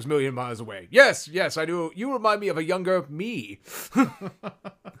 sorry, I was a million miles away. Yes, I do. You remind me of a younger me.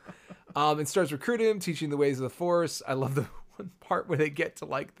 And starts recruiting him, teaching the ways of the Force. I love the one part where they get to,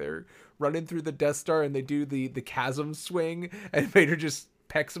 like, they're running through the Death Star and they do the chasm swing, and Vader just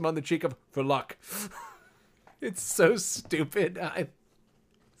pecks him on the cheek of, for luck. It's so stupid. It's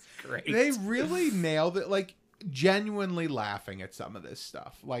great. They really nailed it, like, genuinely laughing at some of this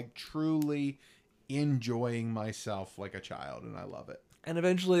stuff. Like, truly enjoying myself like a child, and I love it. And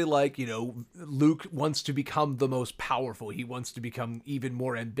eventually, like, Luke wants to become the most powerful. He wants to become even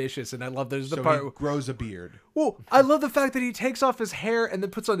more ambitious, and I love there's the part he grows a beard. Well, I love the fact that he takes off his hair and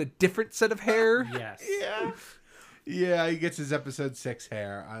then puts on a different set of hair. Yes. Yeah, he gets his episode 6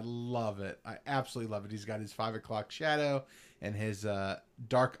 hair. I love it. I absolutely love it. He's got his 5 o'clock shadow and his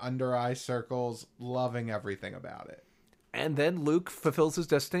dark under eye circles. Loving everything about it. And then Luke fulfills his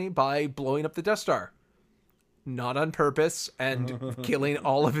destiny by blowing up the Death Star. Not on purpose, and killing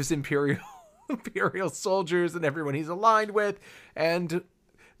all of his Imperial soldiers and everyone he's aligned with. And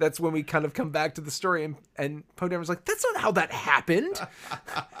that's when we kind of come back to the story, and Poe Dameron's like, that's not how that happened.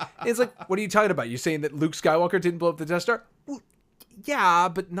 And it's like, what are you talking about? You saying that Luke Skywalker didn't blow up the Death Star? Well, yeah,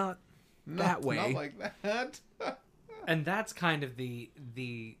 but not that way. Not like that. And that's kind of the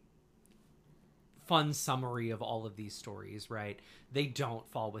fun summary of all of these stories, right? They don't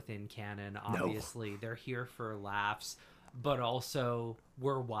fall within canon, obviously. No. They're here for laughs. but also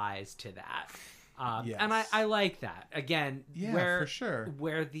we're wise to that. Yes. And I like that. Again, Yeah, for sure.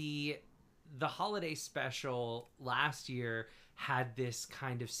 Where the holiday special last year had this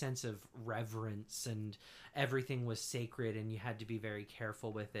kind of sense of reverence and everything was sacred and you had to be very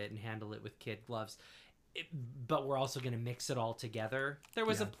careful with it and handle it with kid gloves. But we're also going to mix it all together. There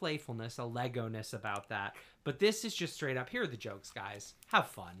was a playfulness, a Lego-ness about that. But this is just straight up, here are the jokes, guys. Have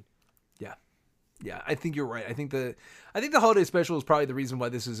fun. Yeah. Yeah, I think you're right. I think the holiday special is probably the reason why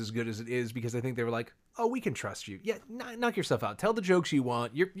this is as good as it is, because I think they were like, oh, we can trust you. Yeah, knock yourself out. Tell the jokes you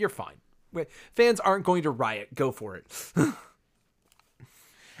want. You're fine. Fans aren't going to riot. Go for it.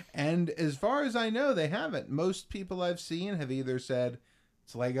 And as far as I know, they haven't. Most people I've seen have either said,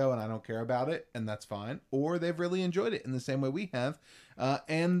 it's Lego and I don't care about it, and that's fine, or they've really enjoyed it in the same way we have.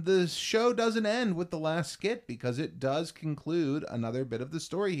 And the show doesn't end with the last skit, because it does conclude another bit of the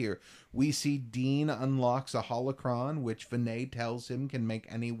story here. We see Dean unlocks a holocron, which Vinay tells him can make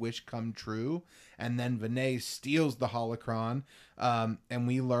any wish come true. And then Vinay steals the holocron, and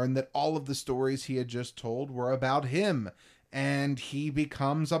we learn that all of the stories he had just told were about him. And he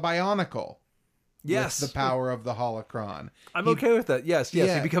becomes a Bionicle. Yes. With the power of the holocron. I'm okay with that. Yes.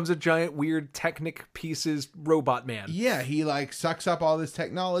 Yeah. He becomes a giant, weird Technic pieces robot man. Yeah, he like sucks up all this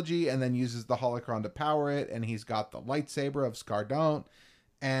technology and then uses the holocron to power it, and he's got the lightsaber of Skardont.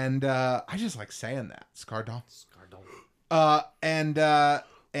 And I just like saying that. Skardont.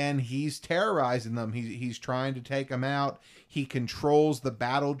 And he's terrorizing them. He's trying to take them out. He controls the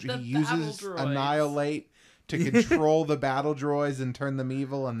battle. He uses droids. Annihilate to control the battle droids and turn them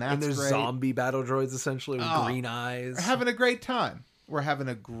evil, and that's there's great. zombie battle droids essentially with green eyes. We're having a great time. We're having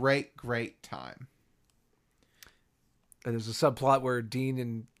a great time. And there's a subplot where Dean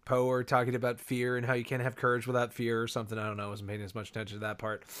and Poe are talking about fear and how you can't have courage without fear or something. I don't know. I wasn't paying as much attention to that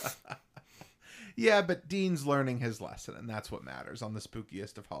part. Yeah, but Dean's learning his lesson, and that's what matters on the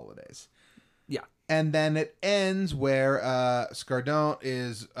spookiest of holidays. Yeah. And then it ends where Skardont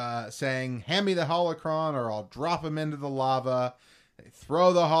is saying, hand me the holocron or I'll drop him into the lava. They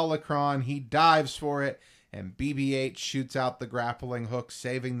throw the holocron. He dives for it. And BB-8 shoots out the grappling hook,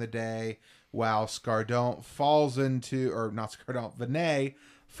 saving the day, while Skardont falls into, or not Skardont, Vinay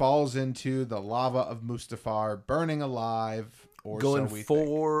falls into the lava of Mustafar, burning alive. Or Going so we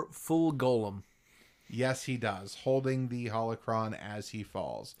for full Golem. Yes, he does, holding the holocron as he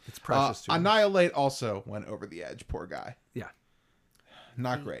falls. It's precious to him. Annihilate also went over the edge, poor guy. Yeah.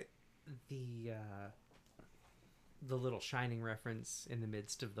 Not great. The little Shining reference in the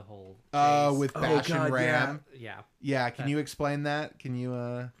midst of the whole With Bash and Ram. Yeah. Yeah, can you explain that? Can you,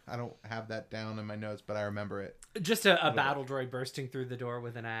 I don't have that down in my notes, but I remember it. Just a battle droid bursting through the door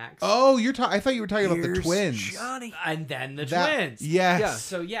with an axe. Oh, I thought you were talking about the twins. Johnny. And then the twins. Yes. Yeah.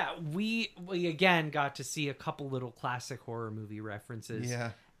 So yeah, we again got to see a couple little classic horror movie references.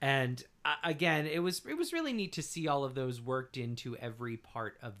 Yeah. And again, it was really neat to see all of those worked into every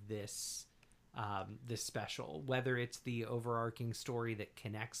part of this special, whether it's the overarching story that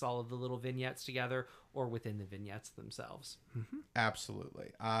connects all of the little vignettes together or within the vignettes themselves. Mm-hmm.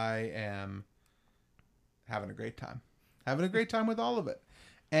 Absolutely. I am having a great time. Having a great time with all of it.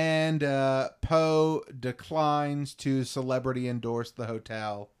 And Poe declines to celebrity endorse the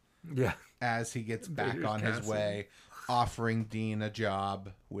hotel. Yeah. As he gets back on his way, offering Dean a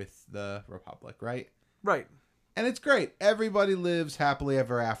job with the Republic, right? Right. And it's great. Everybody lives happily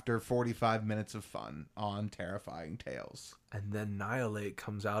ever after. 45 minutes of fun on Terrifying Tales. And then Annihilate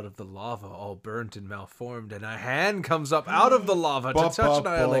comes out of the lava all burnt and malformed, and a hand comes up out of the lava to touch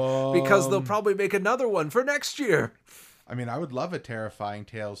Annihilate, because they'll probably make another one for next year. I mean, I would love a Terrifying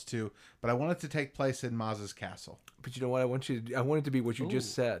Tales too, but I want it to take place in Maz's castle. But you know what? I want it to be what you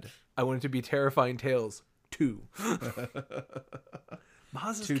just said. I want it to be Terrifying Tales 2.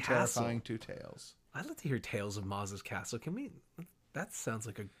 Maz's Two castle. Terrifying Two Tales. I'd like to hear Tales of Maz's Castle. Can we? That sounds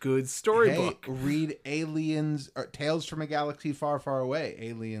like a good storybook. Hey, read Aliens, or Tales from a Galaxy Far, Far Away.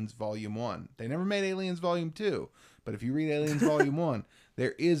 Aliens Volume 1. They never made Aliens Volume 2, but if you read Aliens Volume 1,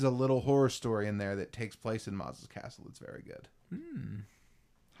 there is a little horror story in there that takes place in Maz's Castle. It's very good.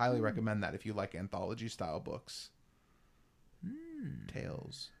 Highly recommend that if you like anthology style books.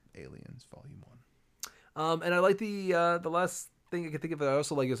 Tales, Aliens Volume 1. And I like the last thing I can think of that I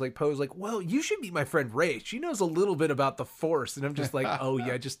also like is like Poe's like, well, you should meet my friend Ray. She knows a little bit about the Force. And I'm just like, oh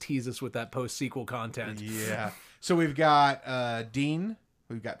yeah, just tease us with that post-sequel content. Yeah. So we've got Dean,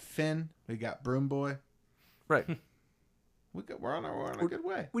 we've got Finn, we've got Broom Boy. Right. We're on a good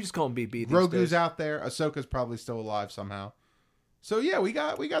way. We just call him BB. Grogu's out there. Ahsoka's probably still alive somehow. So yeah, we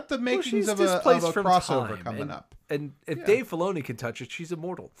got the makings of a crossover coming up. And if Dave Filoni can touch it, she's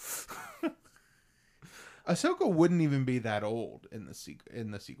immortal. Ahsoka wouldn't even be that old in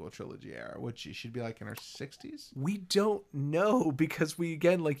the sequel trilogy era, would she? She'd be like in her 60s. We don't know because we,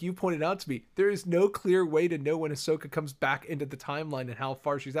 again, like you pointed out to me, there is no clear way to know when Ahsoka comes back into the timeline and how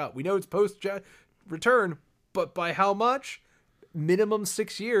far she's out. We know it's post-return, but by how much? Minimum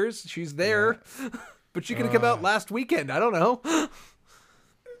 6 years. She's there. Yeah. But she could have come out last weekend. I don't know.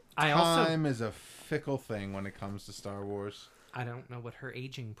 Time is a fickle thing when it comes to Star Wars. I don't know what her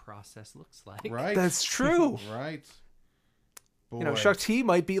aging process looks like. Right. That's true. Right. Boy. You know, Shakti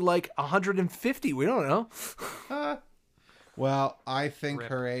might be like 150. We don't know. Well, I think Rip.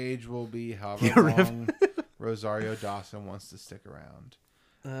 her age will be however long Rosario Dawson wants to stick around.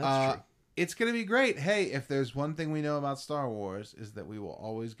 That's true. It's going to be great. Hey, if there's one thing we know about Star Wars is that we will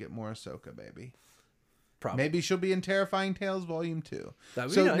always get more Ahsoka, baby. Probably. Maybe she'll be in Terrifying Tales Volume 2.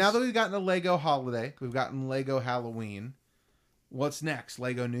 That'd be So nice. now that we've gotten a Lego holiday, we've gotten Lego Halloween. What's next?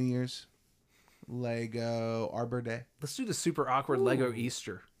 Lego New Year's? Lego Arbor Day? Let's do the super awkward Lego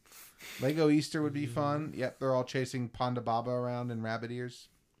Easter. Lego Easter would be fun. Yep, they're all chasing Ponda Baba around in rabbit ears.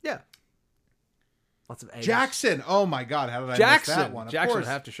 Yeah. Lots of eggs. Jackson! Oh my god, how did I miss that one? Of Jackson course.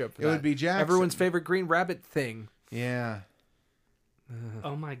 would have to show up for It that. would be Jackson. Everyone's favorite green rabbit thing. Yeah.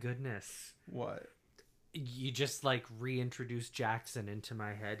 Oh my goodness. What? You just like reintroduced Jackson into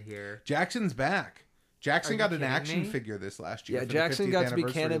my head here. Jackson's back. Jackson Are got you an kidding action me? figure this last year. Yeah, for the Jackson 50th got to be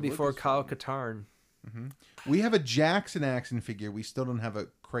anniversary canon of before Lucasfilm. Kyle Katarn. We have a Jackson action figure. We still don't have a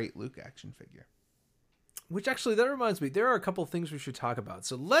Crate Luke action figure. Which actually, that reminds me, there are a couple things we should talk about.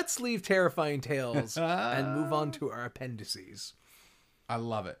 So let's leave Terrifying Tales and move on to our appendices. I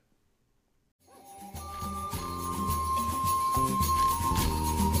love it.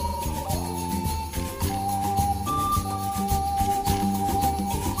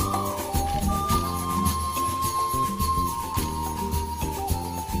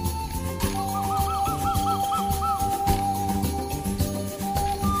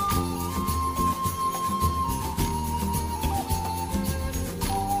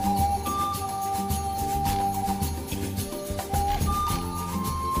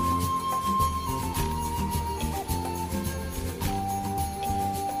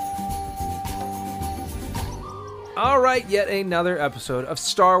 All right, yet another episode of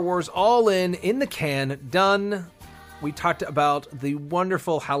Star Wars All In the can, done. We talked about the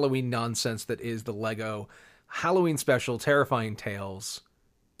wonderful Halloween nonsense that is the Lego Halloween special, Terrifying Tales.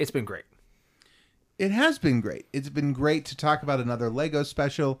 It's been great. It has been great. It's been great to talk about another Lego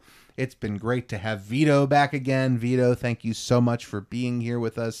special. It's been great to have Vito back again. Vito, thank you so much for being here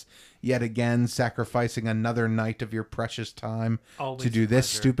with us yet again, sacrificing another night of your precious time Always to do a this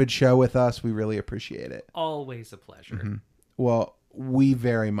pleasure. stupid show with us. We really appreciate it. Always a pleasure. Well, we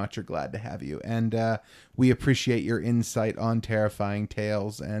very much are glad to have you, and we appreciate your insight on Terrifying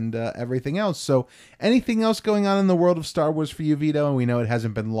Tales and everything else. So anything else going on in the world of Star Wars for you, Vito? And we know it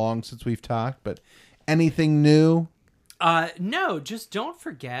hasn't been long since we've talked, but anything new? No, just don't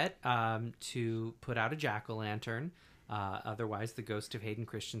forget to put out a jack-o'-lantern. Otherwise, the ghost of Hayden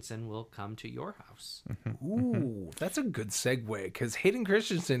Christensen will come to your house. Ooh, that's a good segue, because Hayden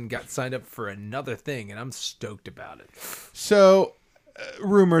Christensen got signed up for another thing, and I'm stoked about it. So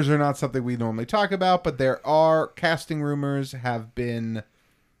rumors are not something we normally talk about, but there are casting rumors have been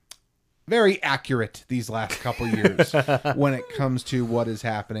very accurate these last couple years when it comes to what is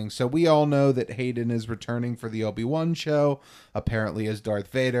happening. So we all know that Hayden is returning for the Obi-Wan show, apparently as Darth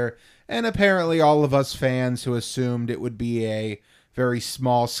Vader, and apparently all of us fans who assumed it would be a very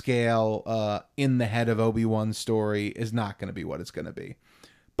small scale in the head of Obi-Wan story is not going to be what it's going to be.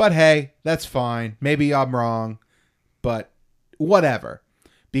 But hey, that's fine. Maybe I'm wrong, but whatever.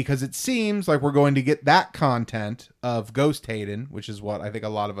 Because it seems like we're going to get that content of Ghost Hayden, which is what I think a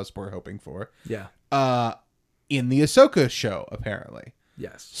lot of us were hoping for, Yeah. in the Ahsoka show, apparently.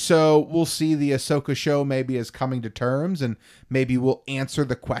 Yes. So we'll see the Ahsoka show maybe as coming to terms, and maybe we'll answer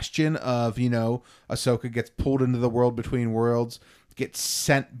the question of, you know, Ahsoka gets pulled into the world between worlds, gets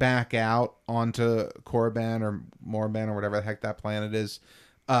sent back out onto Korriban or Morban or whatever the heck that planet is,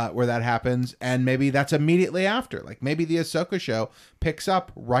 where that happens, and maybe that's immediately after. Like maybe the Ahsoka show picks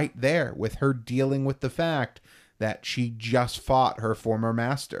up right there with her dealing with the fact that she just fought her former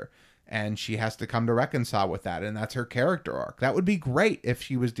master, and she has to come to reconcile with that, and that's her character arc. That would be great if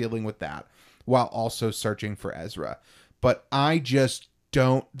she was dealing with that while also searching for Ezra. But I just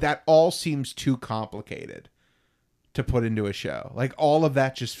don't... That all seems too complicated to put into a show. Like, all of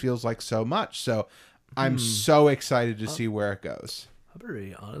that just feels like so much. So I'm so excited to see where it goes. I'm going to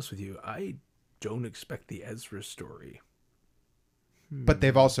be honest with you. I don't expect the Ezra story. But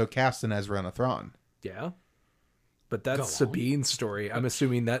they've also cast an Ezra on a Thrawn. Yeah? but that's Sabine's story. I'm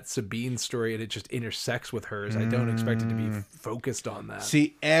assuming that's Sabine's story, and it just intersects with hers. I don't expect it to be focused on that.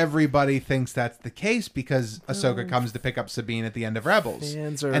 See, everybody thinks that's the case because Ahsoka comes to pick up Sabine at the end of Rebels.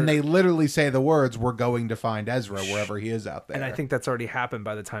 And they literally say the words, "We're going to find Ezra wherever he is out there." And I think that's already happened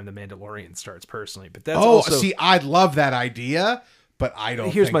by the time The Mandalorian starts, personally. But that's also... see, I'd love that idea, but I don't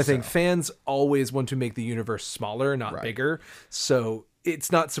Here's think my thing. so. Fans always want to make the universe smaller, not bigger. So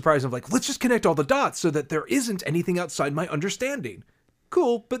it's not surprising of like, let's just connect all the dots so that there isn't anything outside my understanding.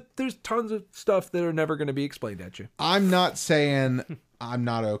 Cool, but there's tons of stuff that are never going to be explained at you. I'm not saying I'm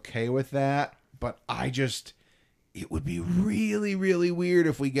not okay with that, but it would be really, really weird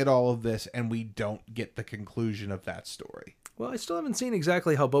if we get all of this and we don't get the conclusion of that story. Well, I still haven't seen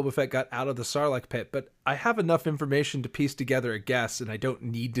exactly how Boba Fett got out of the Sarlacc pit, but I have enough information to piece together a guess, and I don't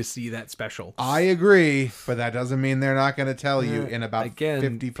need to see that special. I agree, but that doesn't mean they're not going to tell you in about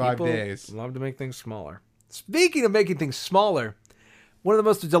 55 people days. Love to make things smaller. Speaking of making things smaller, one of the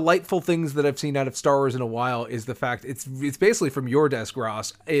most delightful things that I've seen out of Star Wars in a while is the fact it's basically from your desk,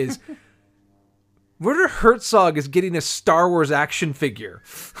 Ross, is Werner Herzog is getting a Star Wars action figure.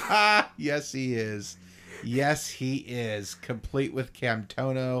 Yes, he is. Yes, he is. Complete with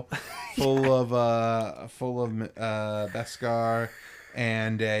Camtono, full of Beskar,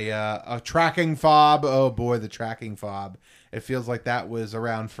 and a tracking fob. Oh boy, the tracking fob. It feels like that was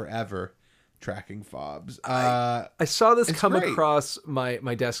around forever. Tracking fobs. I saw this come great. across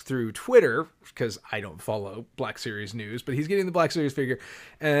my desk through Twitter because I don't follow Black Series news, but he's getting the Black Series figure,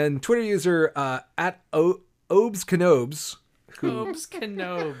 and Twitter user at Obes Canobes. Obes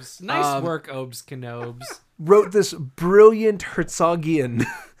Canobes. Nice work, Obes Canobes. Wrote this brilliant Herzogian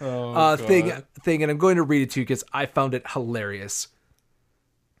thing, and I'm going to read it to you because I found it hilarious.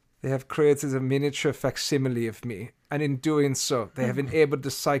 They have created a miniature facsimile of me, and in doing so, they have enabled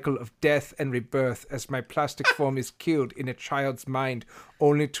the cycle of death and rebirth as my plastic form is killed in a child's mind,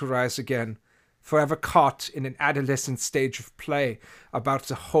 only to rise again, forever caught in an adolescent stage of play about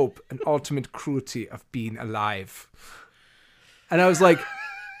the hope and ultimate cruelty of being alive. And I was like,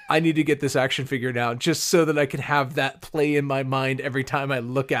 I need to get this action figure now just so that I can have that play in my mind every time I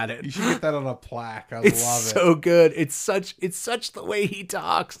look at it. You should get that on a plaque. It's love it. so good. It's such the way he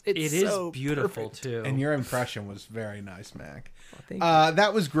talks. It is so beautiful perfect. too. And your impression was very nice, Mac. Thank you.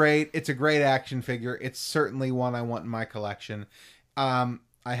 That was great. It's a great action figure. It's certainly one I want in my collection. I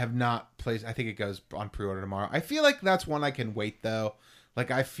have not placed. I think it goes on pre-order tomorrow. I feel like that's one I can wait though. Like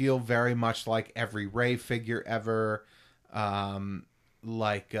I feel very much like every Rey figure ever.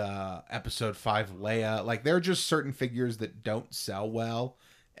 Episode 5 Leia. Like there are just certain figures that don't sell well,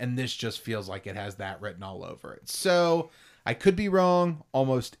 and this just feels like it has that written all over it. So I could be wrong.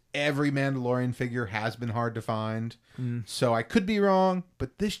 Almost every Mandalorian figure has been hard to find. So I could be wrong,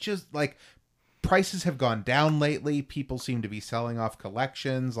 but this just like prices have gone down lately. People seem to be selling off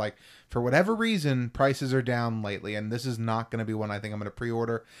collections. Like for whatever reason, prices are down lately, and this is not going to be one I think I'm going to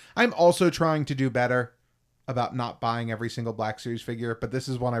pre-order. I'm also trying to do better about not buying every single Black Series figure, but this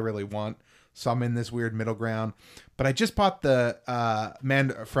is one I really want, so I'm in this weird middle ground. But I just bought the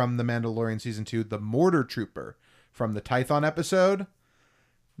from the Mandalorian season 2, the Mortar Trooper from the Tython episode.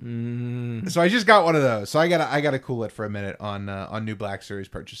 So I just got one of those. So I gotta cool it for a minute on new Black Series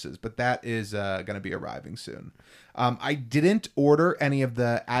purchases, but that is gonna be arriving soon. I didn't order any of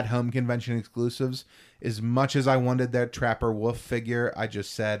the at-home convention exclusives. As much as I wanted that Trapper Wolf figure, I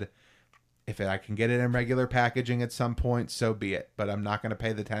just said, if I can get it in regular packaging at some point, so be it. But I'm not going to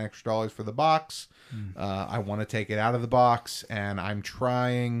pay the $10 extra for the box. I want to take it out of the box, and I'm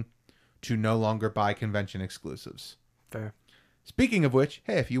trying to no longer buy convention exclusives. Fair. Speaking of which,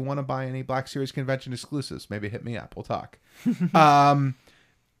 hey, if you want to buy any Black Series convention exclusives, maybe hit me up. We'll talk.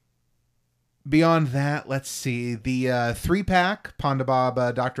 Beyond that, let's see. The 3-pack, Ponda Bob,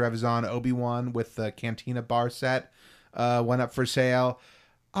 Dr. Evazan, Obi-Wan with the Cantina bar set went up for sale.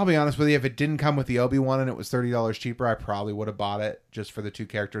 I'll be honest with you, if it didn't come with the Obi-Wan and it was $30 cheaper, I probably would have bought it just for the 2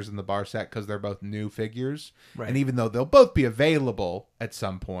 characters in the bar set because they're both new figures. Right. And even though they'll both be available at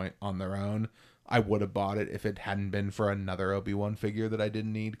some point on their own, I would have bought it if it hadn't been for another Obi-Wan figure that I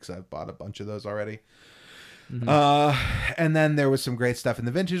didn't need because I've bought a bunch of those already. And then there was some great stuff in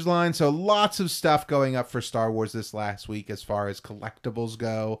the vintage line. So lots of stuff going up for Star Wars this last week as far as collectibles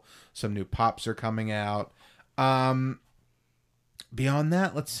go. Some new pops are coming out. Beyond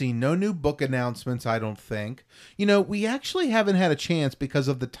that, let's see. No new book announcements, I don't think. You know, we actually haven't had a chance because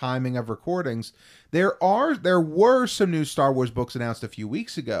of the timing of recordings. There were some new Star Wars books announced a few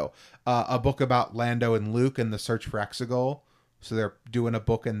weeks ago. A book about Lando and Luke and the search for Exegol. So they're doing a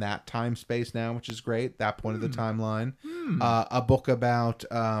book in that time space now, which is great. That point of the timeline. A book about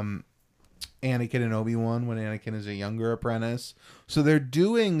Anakin and Obi-Wan when Anakin is a younger apprentice. So they're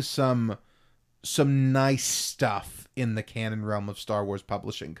doing some nice stuff in the canon realm of Star Wars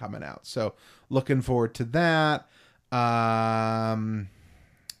publishing coming out. So looking forward to that. No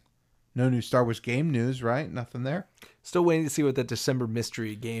new Star Wars game news, right? Nothing there. Still waiting to see what that December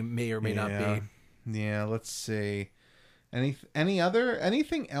mystery game may or may not be. Yeah, let's see.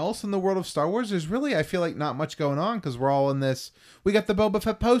 Anything else in the world of Star Wars? There's really, I feel like, not much going on because we're all in this. We got the Boba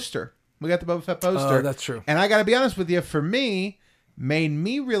Fett poster. Oh, that's true. And I got to be honest with you, for me, made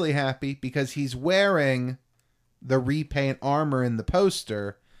me really happy because he's wearing the repaint armor in the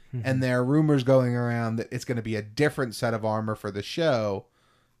poster, and there are rumors going around that it's going to be a different set of armor for the show.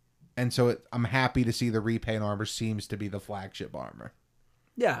 And so I'm happy to see the repaint armor seems to be the flagship armor.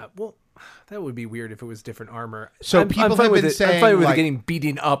 Yeah, well, that would be weird if it was different armor. So people have been saying, I'm fine with like, it getting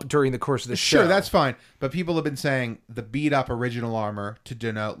beaten up during the course of the show. Sure, that's fine. But people have been saying the beat up original armor to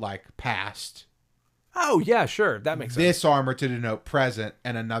denote like past. Oh yeah, sure, that makes sense. This armor to denote present,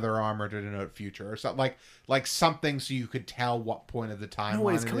 and another armor to denote future, or something like something so you could tell what point of the timeline. No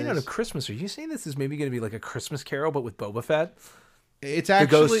way, it's coming out of Christmas. Are you saying this is maybe going to be like a Christmas Carol, but with Boba Fett? It's actually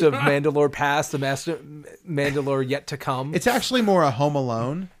the ghost of Mandalore past, the master Mandalore yet to come. It's actually more a Home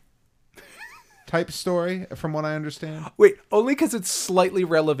Alone type story, from what I understand. Wait, only because it's slightly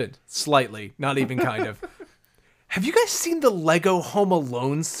relevant. Slightly, not even kind of. Have you guys seen the Lego Home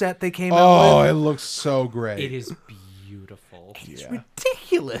Alone set they came out with? Oh, it looks so great. It is beautiful. It's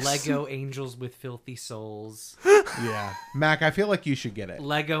ridiculous. Lego angels with filthy souls. Yeah. Mac, I feel like you should get it.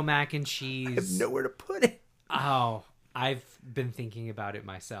 Lego mac and cheese. I have nowhere to put it. Oh, I've been thinking about it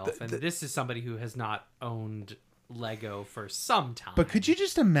myself, and this is somebody who has not owned Lego for some time. But could you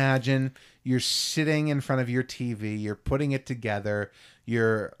just imagine you're sitting in front of your TV, you're putting it together,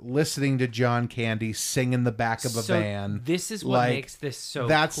 you're listening to John Candy sing in the back of a van. This is what makes this so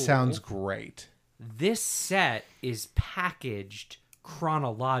that cool. sounds great. This set is packaged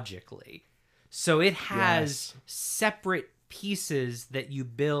chronologically. So it has separate pieces that you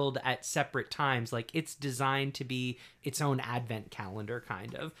build at separate times. Like, it's designed to be its own advent calendar,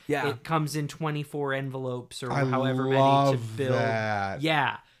 kind of. Yeah. It comes in 24 envelopes or I however many to love build. that.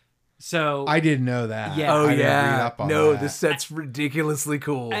 Yeah. So I didn't know that. Yeah. Oh I didn't read yeah. up on No, that. this set's ridiculously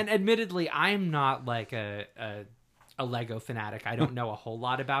cool. And admittedly, I'm not like a Lego fanatic. I don't know a whole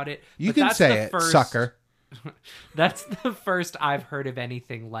lot about it. You but can that's say the it, first, sucker. That's the first I've heard of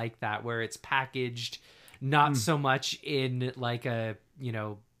anything like that, where it's packaged not so much in like a,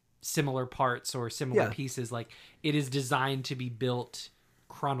 similar parts or similar pieces. Like, it is designed to be built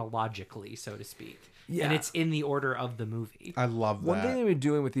chronologically, so to speak. Yeah. And it's in the order of the movie. I love that. One thing they've been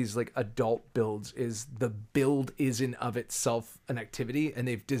doing with these like adult builds is the build is in of itself an activity, and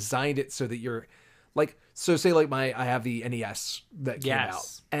they've designed it so that you're like, so say like I have the NES that came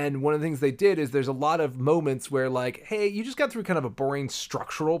out, and one of the things they did is there's a lot of moments where like, hey, you just got through kind of a boring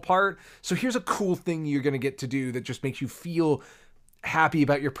structural part, so here's a cool thing you're going to get to do that just makes you feel happy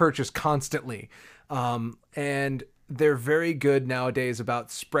about your purchase constantly. And they're very good nowadays about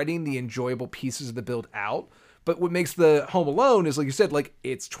spreading the enjoyable pieces of the build out. But what makes the Home Alone is, like you said, like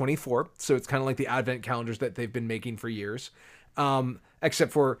it's 24. So it's kind of like the advent calendars that they've been making for years.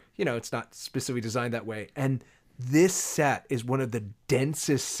 Except for, it's not specifically designed that way. And this set is one of the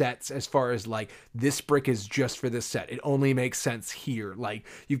densest sets as far as like, this brick is just for this set. It only makes sense here. Like,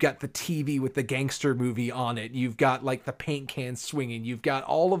 you've got the TV with the gangster movie on it. You've got like the paint can swinging. You've got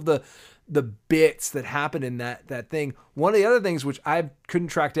all of the bits that happen in that thing. One of the other things, which I couldn't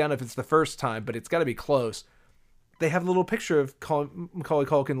track down if it's the first time, but it's got to be close. They have a little picture of Macaulay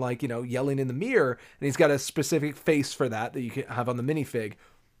Culkin, like, yelling in the mirror, and he's got a specific face for that you can have on the minifig.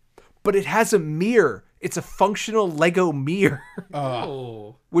 But it has a mirror. It's a functional Lego mirror.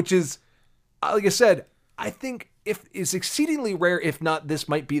 Oh. Which is, like I said, I think is exceedingly rare. If not, this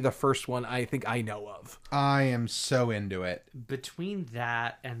might be the first one I think I know of. I am so into it. Between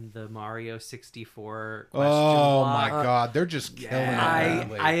that and the Mario 64 question Oh block, my god, they're just killing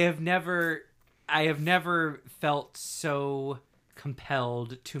it. I have never felt so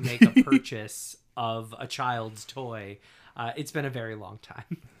compelled to make a purchase of a child's toy. It's been a very long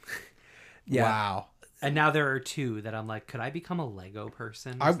time. Yeah. Wow. And now there are two that I'm like, could I become a Lego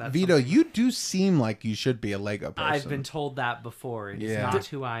person? Vito, you do seem like you should be a Lego person. I've been told that before. It's not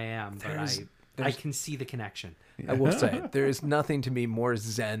who I am, but I can see the connection. I will say, there is nothing to me more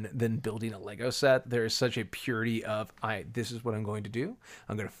zen than building a Lego set. There is such a purity of, this is what I'm going to do.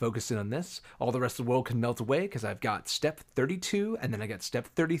 I'm going to focus in on this. All the rest of the world can melt away because I've got step 32 and then I got step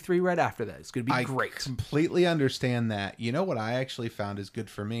 33 right after that. It's going to be great. I completely understand that. You know what I actually found is good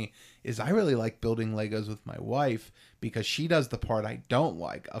for me is I really like building Legos with my wife because she does the part I don't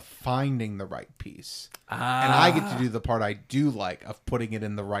like of finding the right piece. And I get to do the part I do like of putting it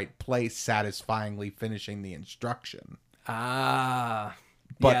in the right place, satisfyingly finishing the instruction.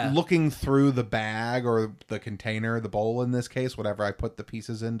 But looking through the bag or the container, the bowl in this case, whatever I put the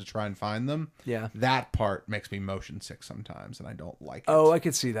pieces in to try and find them, that part makes me motion sick sometimes, and I don't like it. Oh, I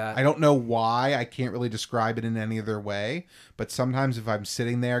could see that. I don't know why. I can't really describe it in any other way, but sometimes if I'm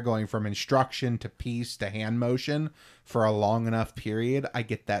sitting there going from instruction to piece to hand motion for a long enough period, I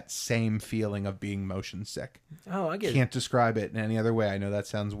get that same feeling of being motion sick. Oh, I get it. Can't describe it in any other way. I know that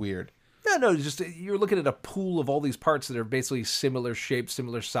sounds weird. No, just you're looking at a pool of all these parts that are basically similar shape,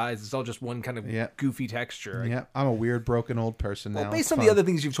 similar size. It's all just one kind of goofy texture. Yeah, I'm a weird, broken old person now. Well, based on the other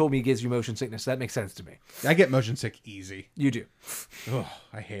things you've told me, it gives you motion sickness. That makes sense to me. I get motion sick easy. You do. Oh,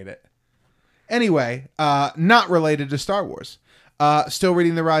 I hate it. Anyway, not related to Star Wars. Still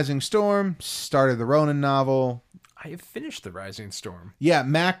reading The Rising Storm. Started the Ronin novel. I have finished The Rising Storm. Yeah,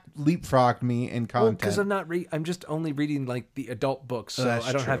 Mac leapfrogged me in content. Because I'm just only reading like the adult books, so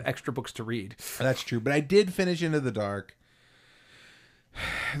I don't have extra books to read. That's true, but I did finish Into the Dark.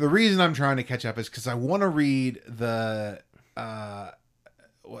 The reason I'm trying to catch up is because I want to read the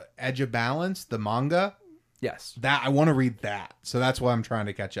Edge of Balance, the manga. Yes, that I want to read that, so that's why I'm trying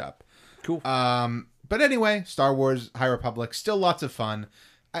to catch up. Cool. But anyway, Star Wars: High Republic, still lots of fun.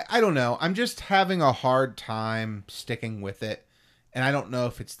 I don't know. I'm just having a hard time sticking with it. And I don't know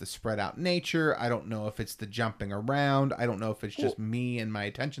if it's the spread out nature. I don't know if it's the jumping around. I don't know if it's just me and my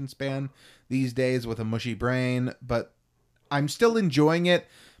attention span these days with a mushy brain. But I'm still enjoying it.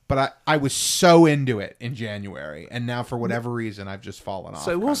 But I was so into it in January. And now for whatever reason, I've just fallen off.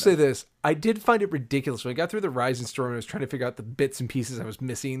 So I will say this. I did find it ridiculous. When I got through The Rising Storm, I was trying to figure out the bits and pieces I was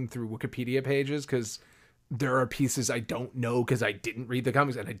missing through Wikipedia pages because there are pieces I don't know because I didn't read the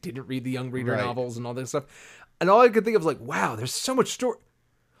comics and I didn't read the young reader novels and all this stuff. And all I could think of was like, wow, there's so much story.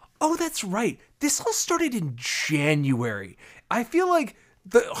 Oh, that's right. This all started in January. I feel like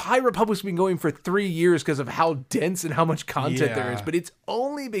the High Republic's been going for 3 years because of how dense and how much content there is, but it's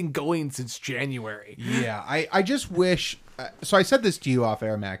only been going since January. Yeah, I just wish... so I said this to you off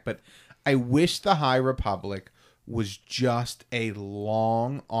air, Mac, but I wish the High Republic was just a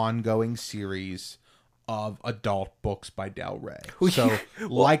long, ongoing series of adult books by Del Rey. So,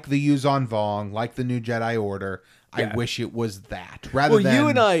 like the Yuzon Vong, like the New Jedi Order, I wish it was that. Rather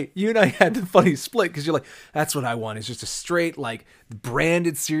than... you and I had the funny split because you're like, that's what I want. It's just a straight, like,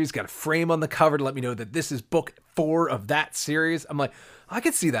 branded series, got a frame on the cover to let me know that this is book 4 of that series. I'm like, I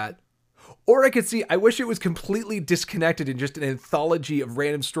could see that. Or I could see, I wish it was completely disconnected and just an anthology of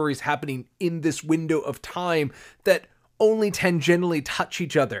random stories happening in this window of time that only tangentially touch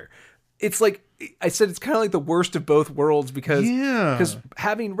each other. It's like, I said, it's kind of like the worst of both worlds because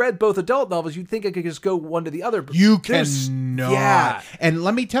having read both adult novels, you'd think I could just go one to the other. But you cannot. Yeah. And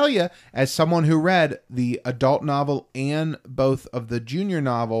let me tell you, as someone who read the adult novel and both of the junior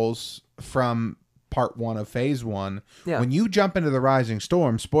novels from part 1 of phase 1, when you jump into The Rising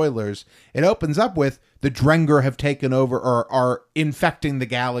Storm, spoilers, it opens up with the Drengir have taken over or are infecting the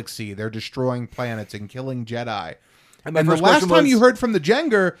galaxy. They're destroying planets and killing Jedi. And the last time you heard from the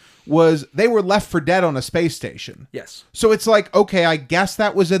Drengir was they were left for dead on a space station. Yes. So it's like, okay, I guess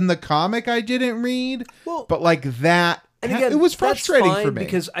that was in the comic I didn't read. Well, but like that, and again, it was frustrating for me.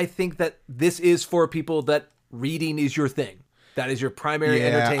 Because I think that this is for people that reading is your thing. That is your primary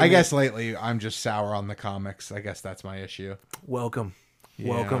entertainment. I guess lately I'm just sour on the comics. I guess that's my issue. Welcome.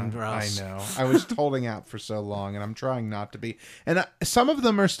 Welcome, Ross. I know. I was holding out for so long, and I'm trying not to be. And some of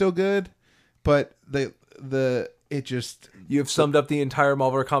them are still good, but it just... You have summed up the entire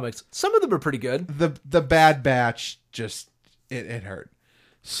Marvel comics. Some of them are pretty good. The Bad Batch just... It hurt.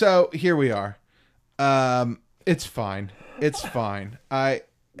 So, here we are. It's fine. It's fine.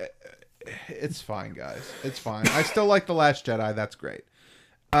 It's fine, guys. It's fine. I still like The Last Jedi. That's great.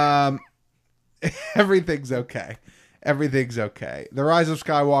 Everything's okay. Everything's okay. The Rise of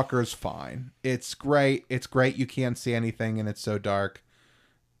Skywalker is fine. It's great. It's great. You can't see anything, and it's so dark.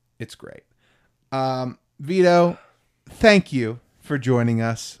 It's great. Vito, thank you for joining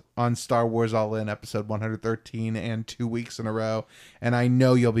us on Star Wars All In, episode 113, and 2 weeks in a row. And I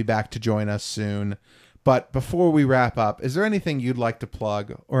know you'll be back to join us soon. But before we wrap up, is there anything you'd like to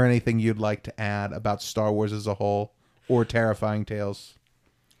plug or anything you'd like to add about Star Wars as a whole or Terrifying Tales?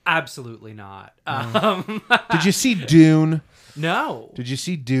 Absolutely not. Did you see Dune? No. Did you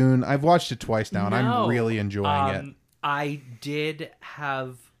see Dune? I've watched it twice now, and I'm really enjoying it. I did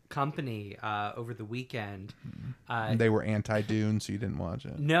have company over the weekend. They were anti-Dune, so you didn't watch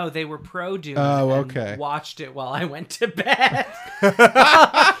it. No, they were pro-Dune. Oh, and okay. Watched it while I went to bed.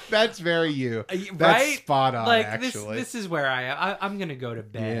 That's very you. That's Right? spot on, like, actually. This is where I'm going to go to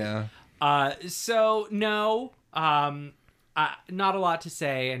bed. Yeah. So, no, not a lot to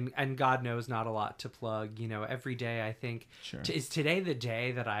say, and God knows not a lot to plug. You know, every day I think, is today the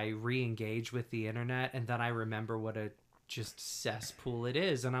day that I re-engage with the internet, and then I remember what a just cesspool it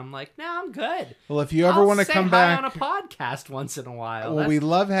is, and I'm like, nah, I'm good. Well, if you ever want to come back on a podcast once in a while, well, we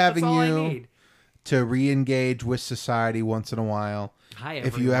love having that's all I you need. to re-engage with society once in a while. Hi,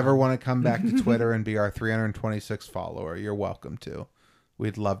 if you ever want to come back to Twitter and be our 326 follower, you're welcome to.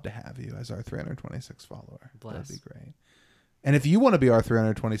 We'd love to have you as our 326 follower. Bless. That'd be great. And if you want to be our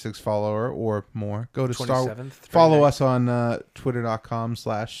 326 follower or more, go to follow us on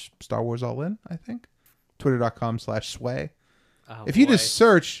twitter.com/Star Wars All In, I think. Twitter.com/Sway. Oh, if you just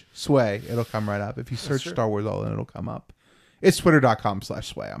search Sway, it'll come right up. If you search Star Wars All In, it'll come up. It's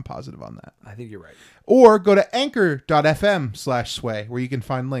twitter.com/Sway. I'm positive on that. I think you're right. Or go to anchor.fm/Sway, where you can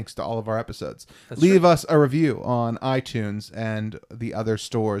find links to all of our episodes. Leave us a review on iTunes and the other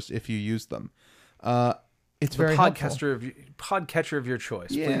stores if you use them. It's very helpful. Podcatcher of your choice.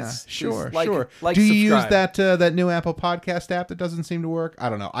 Yeah, please, sure. Like, Do you subscribe. use that new Apple Podcast app that doesn't seem to work? I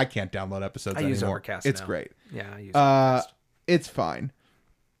don't know. I can't download episodes anymore. use Overcast It's now. great. Yeah, I use Overcast. It's fine.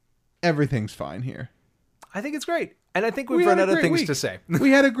 Everything's fine here. I think it's great. And I think we've run out of things to say.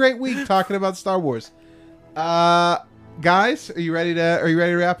 We had a great week talking about Star Wars. Guys, are you ready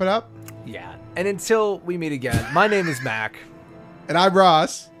to wrap it up? Yeah. And until we meet again, my name is Mac. And I'm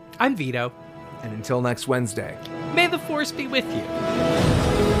Ross. I'm Vito. And until next Wednesday, may the Force be with you.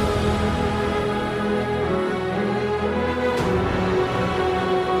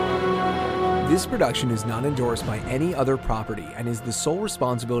 This production is not endorsed by any other property and is the sole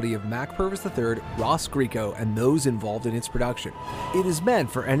responsibility of Mac Purvis III, Ross Grieco, and those involved in its production. It is meant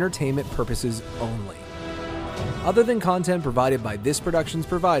for entertainment purposes only. Other than content provided by this production's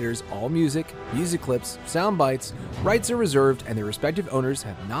providers, all music, music clips, sound bites, rights are reserved, and their respective owners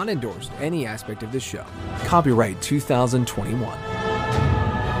have not endorsed any aspect of this show. Copyright 2021.